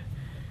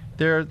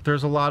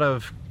 there's a lot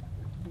of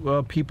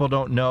people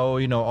don't know,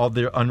 all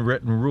the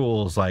unwritten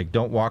rules, like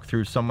don't walk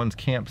through someone's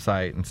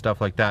campsite and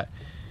stuff like that.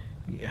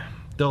 Yeah,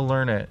 they'll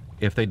learn it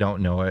if they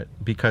don't know it,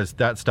 because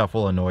that stuff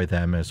will annoy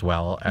them as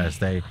well as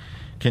they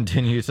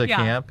continue to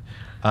camp.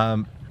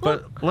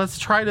 But let's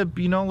try to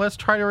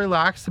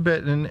relax a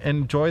bit and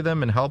enjoy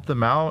them and help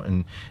them out,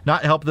 and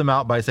not help them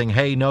out by saying,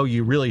 hey, no,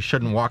 you really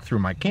shouldn't walk through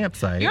my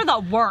campsite. You're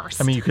the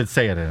worst. You could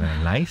say it in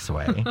a nice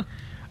way.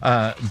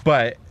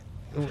 But,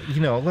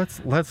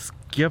 let's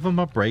give them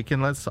a break,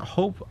 and let's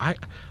hope.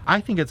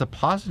 I think it's a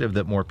positive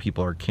that more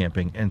people are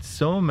camping, and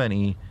so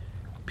many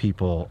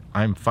people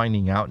I'm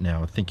finding out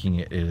now thinking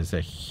it is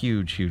a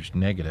huge, huge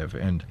negative.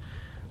 And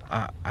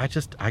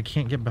I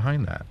can't get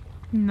behind that.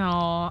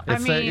 No,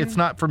 it's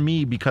not for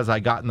me because I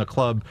got in the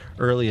club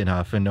early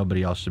enough and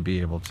nobody else should be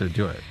able to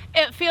do it.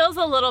 It feels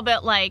a little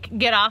bit like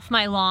get off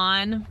my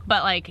lawn,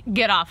 but like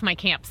get off my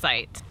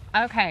campsite.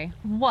 Okay,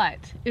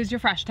 what is your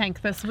fresh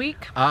tank this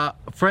week?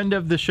 Friend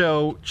of the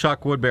show,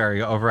 Chuck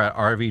Woodbury over at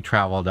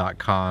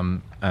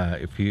rvtravel.com.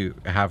 If you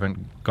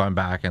haven't gone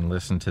back and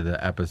listened to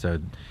the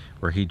episode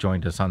where he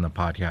joined us on the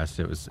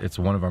podcast, it's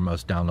one of our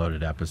most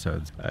downloaded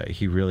episodes.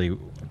 He really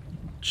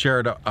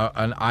shared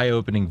an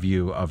eye-opening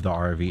view of the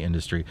RV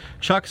industry.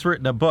 Chuck's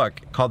written a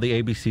book called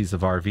The ABCs of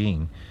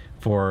RVing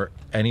for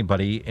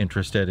anybody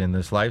interested in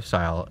this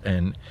lifestyle,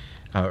 and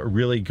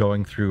really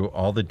going through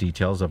all the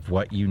details of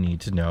what you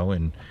need to know,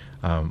 and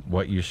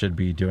what you should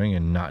be doing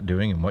and not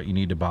doing, and what you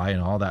need to buy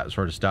and all that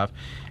sort of stuff.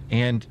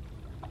 And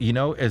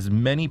as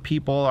many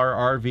people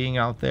are RVing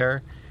out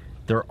there,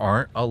 there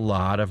aren't a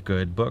lot of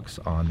good books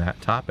on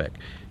that topic.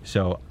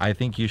 So I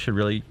think you should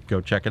really go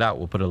check it out.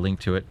 We'll put a link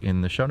to it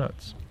in the show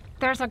notes.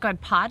 There's a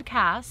good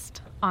podcast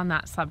on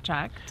that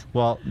subject.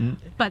 Well,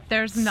 but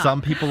there's not.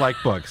 Some people like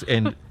books,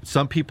 and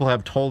some people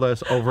have told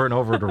us over and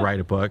over to write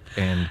a book,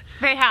 and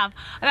they have.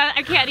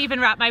 I can't even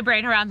wrap my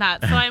brain around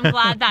that. So I'm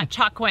glad that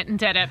Chuck went and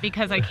did it,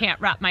 because I can't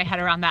wrap my head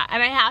around that.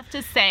 And I have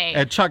to say,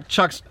 and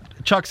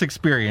Chuck's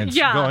experience,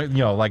 going,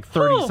 like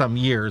 30 some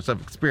years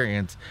of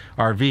experience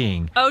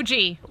RVing.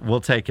 OG.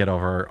 We'll take it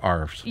over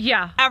ours.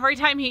 Yeah. Every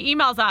time he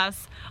emails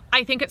us,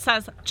 I think it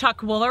says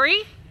Chuck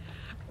Woolery.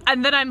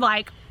 And then I'm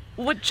like,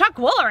 what, Chuck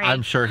Woolery?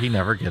 I'm sure he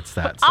never gets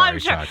that. Sorry,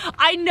 Chuck.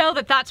 I know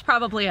that's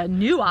probably a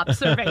new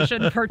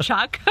observation for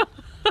Chuck.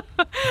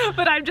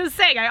 But I'm just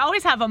saying, I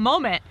always have a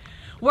moment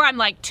where I'm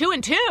like, 2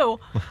 and 2.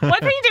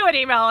 What are you doing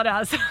emailing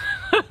us?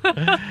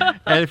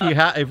 And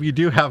if you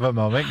do have a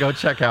moment, go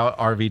check out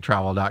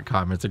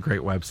rvtravel.com. It's a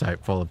great website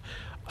full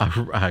of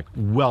a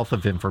wealth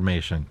of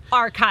information.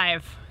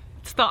 Archive.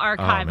 It's the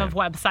archive of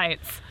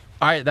websites.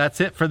 All right, that's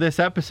it for this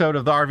episode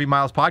of the RV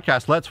Miles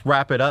podcast. Let's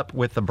wrap it up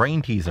with the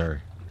brain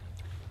teaser.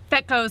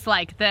 That goes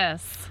like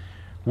this.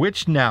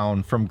 Which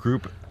noun from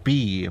Group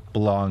B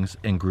belongs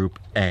in Group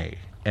A,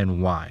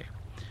 and why?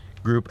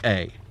 Group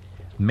A,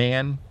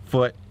 man,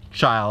 foot,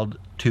 child,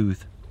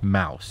 tooth,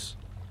 mouse.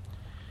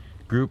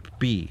 Group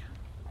B,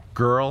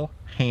 girl,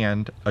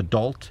 hand,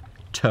 adult,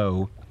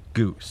 toe,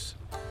 goose.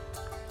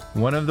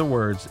 One of the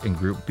words in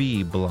Group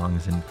B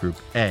belongs in Group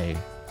A.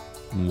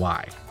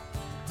 Why?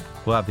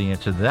 We'll have the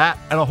answer to that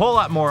and a whole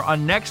lot more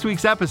on next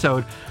week's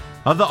episode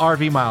of the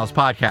RV Miles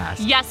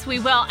podcast. Yes, we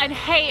will. And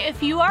hey,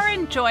 if you are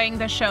enjoying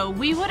the show,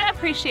 we would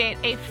appreciate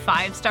a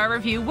 5-star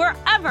review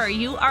wherever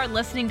you are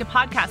listening to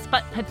podcasts,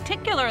 but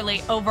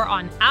particularly over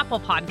on Apple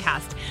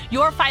Podcast.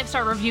 Your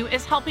 5-star review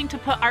is helping to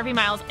put RV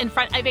Miles in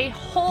front of a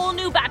whole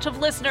new batch of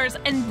listeners,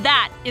 and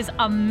that is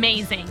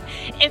amazing.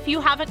 If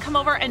you haven't come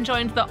over and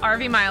joined the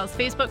RV Miles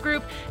Facebook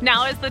group,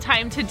 now is the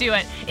time to do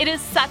it. It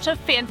is such a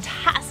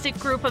fantastic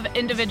group of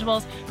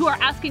individuals who are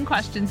asking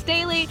questions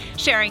daily,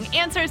 sharing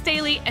answers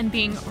daily, and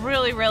being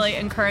really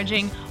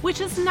encouraging,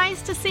 which is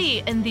nice to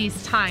see in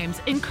these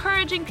times.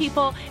 Encouraging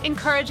people,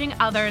 encouraging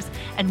others,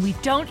 and we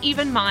don't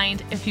even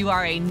mind if you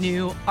are a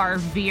new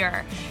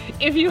RVer.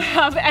 If you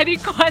have any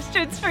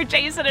questions for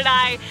Jason and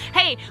I,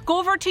 hey, go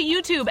over to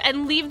YouTube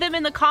and leave them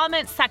in the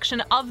comments section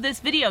of this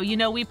video. You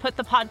know, we put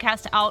the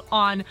podcast out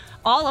on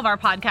all of our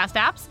podcast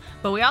apps,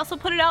 but we also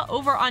put it out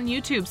over on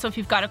YouTube. So if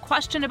you've got a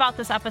question about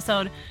this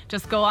episode,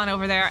 just go on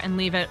over there and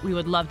leave it. We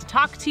would love to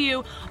talk to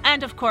you.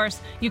 And of course,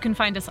 you can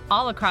find us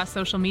all across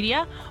social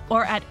media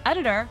or at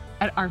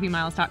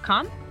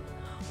editor@rvmiles.com.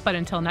 But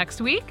until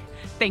next week,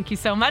 thank you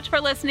so much for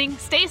listening.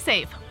 Stay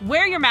safe,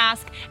 wear your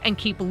mask, and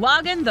keep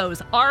logging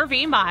those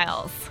RV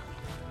miles.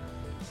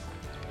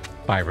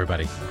 Bye,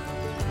 everybody.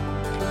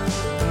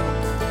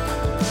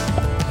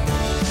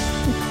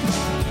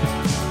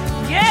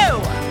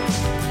 You!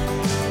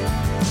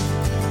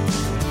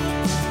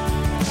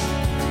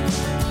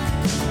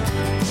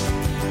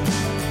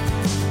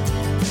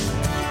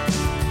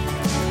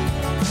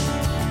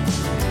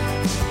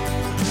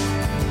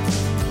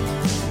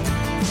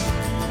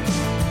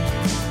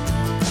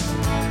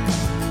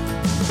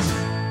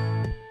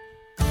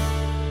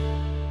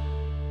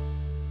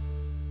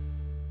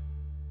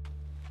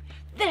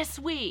 This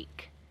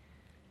week,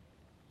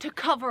 to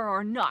cover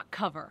or not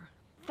cover?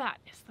 That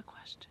is the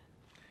question.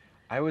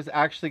 I was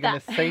actually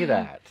going to say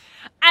that.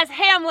 As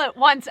Hamlet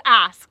once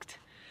asked,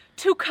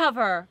 to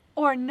cover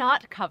or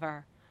not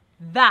cover?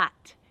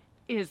 That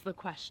is the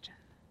question.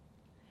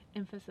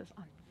 Emphasis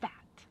on that.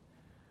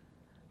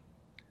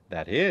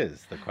 That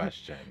is the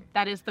question.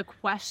 That is the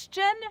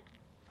question?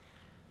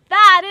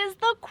 That is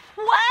the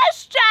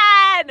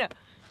question!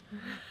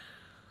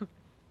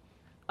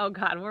 Oh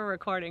God, we're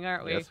recording,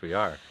 aren't we? Yes, we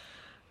are.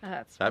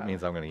 That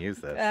means I'm going to use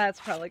this. That's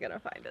probably going to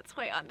find its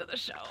way onto the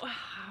show. All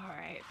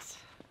right.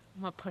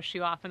 I'm going to push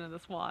you off into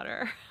this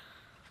water.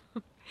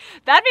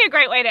 That'd be a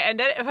great way to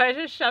end it if I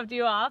just shoved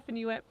you off and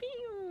you went,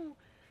 pew.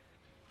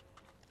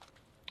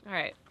 All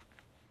right.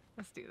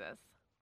 Let's do this.